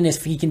questioning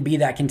if he can be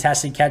that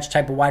contested catch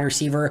type of wide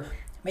receiver.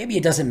 Maybe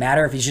it doesn't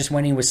matter if he's just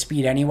winning with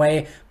speed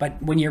anyway,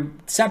 but when you're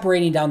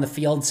separating down the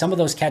field, some of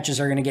those catches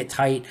are going to get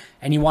tight,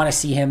 and you want to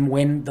see him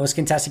win those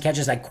contested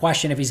catches. I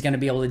question if he's going to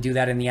be able to do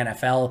that in the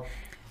NFL.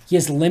 He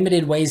has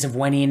limited ways of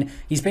winning.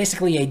 He's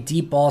basically a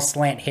deep ball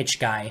slant hitch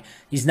guy.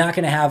 He's not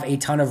going to have a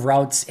ton of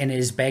routes in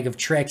his bag of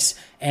tricks,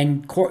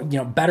 and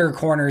better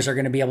corners are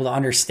going to be able to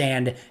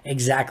understand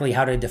exactly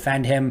how to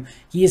defend him.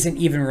 He isn't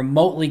even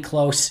remotely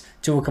close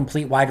to a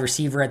complete wide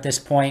receiver at this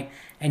point,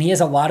 and he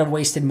has a lot of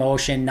wasted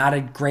motion, not a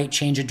great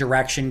change of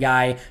direction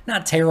guy.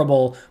 Not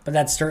terrible, but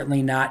that's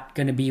certainly not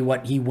going to be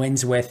what he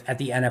wins with at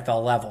the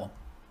NFL level.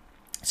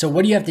 So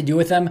what do you have to do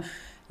with him?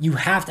 You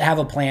have to have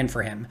a plan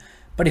for him.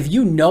 But if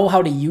you know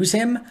how to use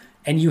him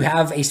and you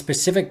have a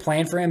specific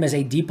plan for him as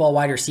a deep ball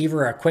wide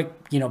receiver, a quick,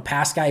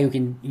 pass guy who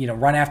can,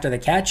 run after the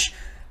catch,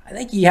 I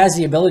think he has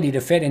the ability to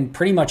fit in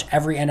pretty much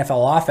every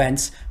NFL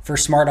offense for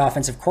smart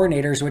offensive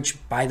coordinators,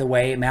 which, by the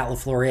way, Matt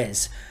LaFleur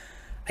is.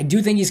 I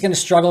do think he's going to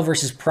struggle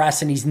versus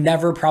press, and he's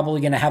never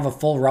probably going to have a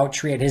full route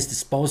tree at his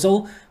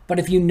disposal. But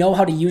if you know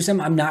how to use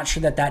him, I'm not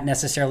sure that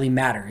necessarily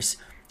matters.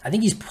 I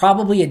think he's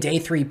probably a day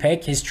 3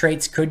 pick. His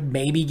traits could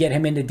maybe get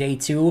him into day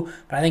 2,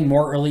 but I think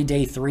more early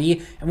day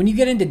 3. And when you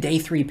get into day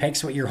 3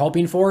 picks, what you're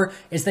hoping for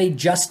is they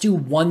just do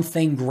one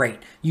thing great.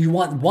 You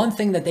want one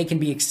thing that they can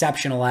be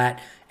exceptional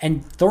at,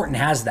 and Thornton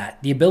has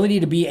that. The ability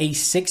to be a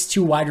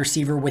 6'2 wide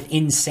receiver with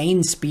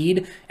insane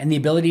speed and the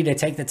ability to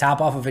take the top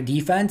off of a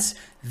defense,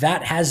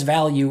 that has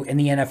value in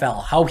the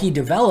NFL. How he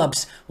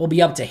develops will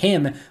be up to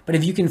him, but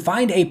if you can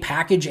find a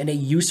package and a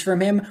use from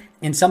him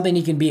and something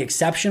he can be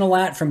exceptional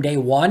at from day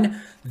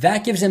 1,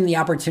 that gives him the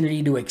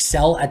opportunity to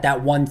excel at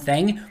that one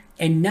thing.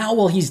 And now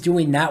while he's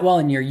doing that well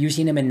and you're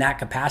using him in that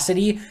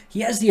capacity,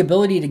 he has the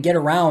ability to get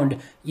around,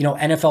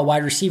 NFL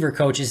wide receiver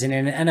coaches in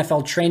an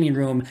NFL training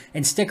room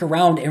and stick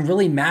around and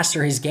really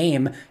master his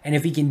game. And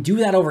if he can do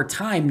that over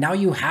time, now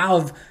you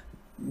have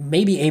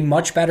maybe a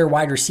much better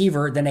wide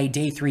receiver than a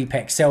day 3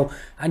 pick. So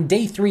on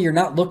day 3, you're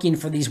not looking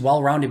for these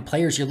well-rounded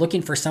players. You're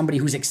looking for somebody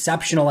who's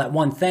exceptional at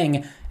one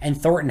thing,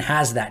 and Thornton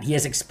has that. He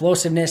has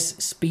explosiveness,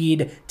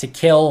 speed to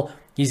kill.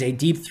 He's a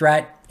deep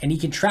threat, and he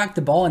can track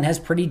the ball and has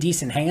pretty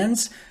decent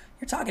hands.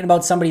 You're talking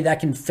about somebody that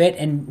can fit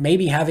and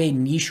maybe have a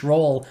niche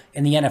role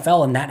in the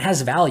NFL, and that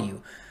has value.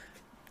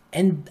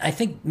 And I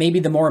think maybe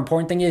the more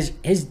important thing is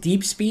his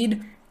deep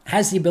speed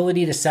has the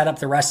ability to set up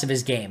the rest of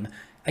his game.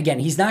 Again,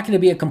 he's not going to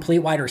be a complete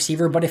wide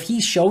receiver, but if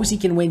he shows he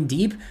can win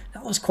deep,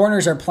 now those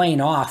corners are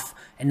playing off.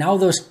 And now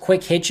those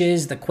quick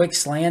hitches, the quick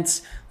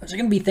slants, those are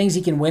going to be things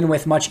he can win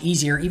with much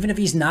easier, even if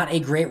he's not a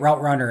great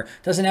route runner,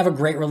 doesn't have a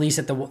great release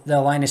at the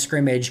line of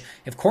scrimmage.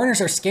 If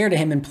corners are scared of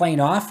him and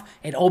playing off,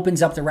 it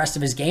opens up the rest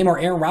of his game. Or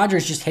Aaron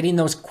Rodgers just hitting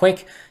those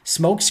quick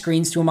smoke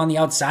screens to him on the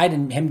outside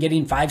and him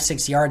getting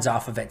 5-6 yards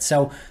off of it.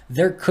 So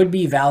there could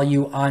be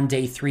value on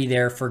day 3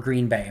 there for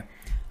Green Bay.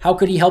 How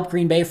could he help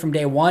Green Bay from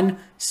day 1?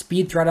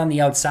 Speed threat on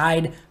the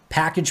outside,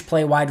 package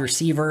play wide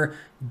receiver,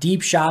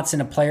 deep shots, and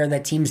a player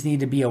that teams need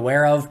to be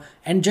aware of,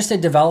 and just a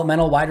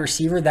developmental wide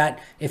receiver that,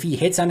 if he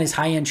hits on his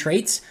high-end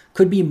traits,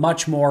 could be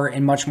much more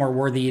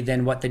worthy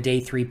than what the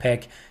day 3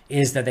 pick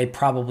is that they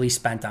probably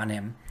spent on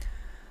him.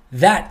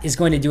 That is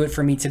going to do it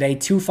for me today.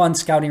 2 fun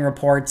scouting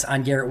reports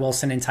on Garrett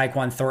Wilson and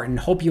Tyquan Thornton.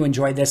 Hope you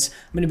enjoyed this.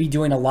 I'm going to be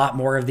doing a lot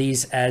more of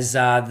these as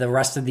the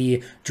rest of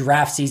the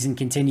draft season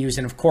continues.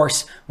 And of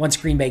course, once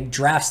Green Bay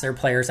drafts their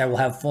players, I will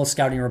have full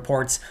scouting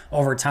reports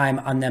over time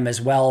on them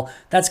as well.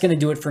 That's going to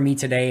do it for me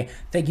today.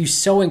 Thank you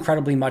so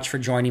incredibly much for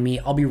joining me.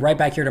 I'll be right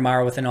back here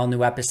tomorrow with an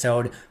all-new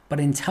episode. But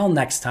until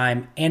next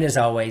time, and as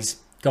always,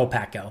 go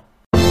Pack Go.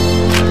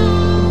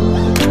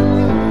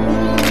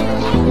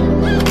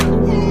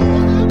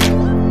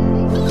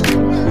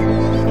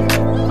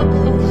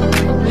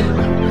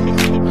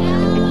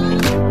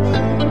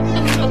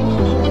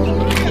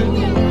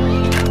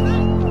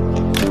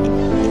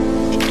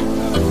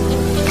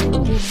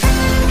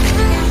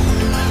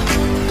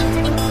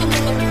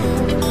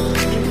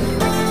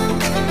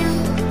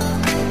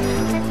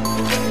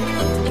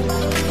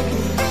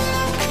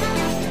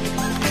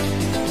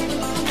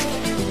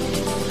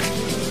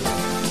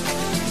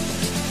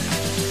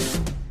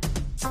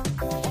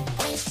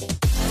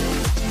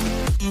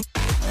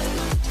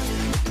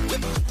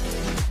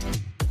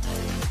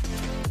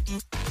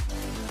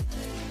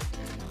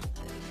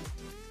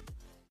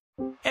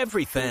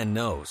 Every fan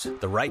knows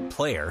the right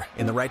player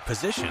in the right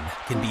position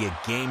can be a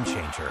game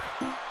changer.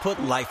 Put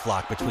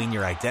LifeLock between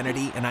your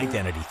identity and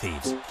identity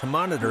thieves to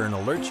monitor and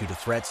alert you to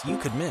threats you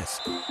could miss.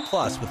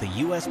 Plus, with a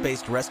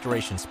U.S.-based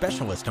restoration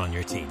specialist on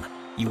your team,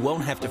 you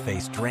won't have to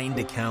face drained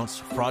accounts,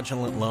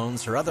 fraudulent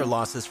loans, or other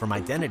losses from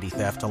identity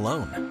theft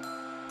alone.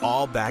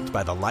 All backed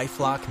by the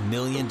LifeLock $1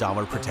 Million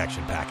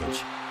Protection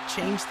Package.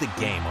 Change the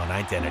game on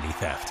identity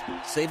theft.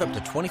 Save up to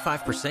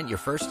 25% your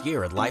first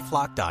year at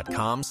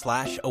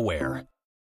LifeLock.com/aware.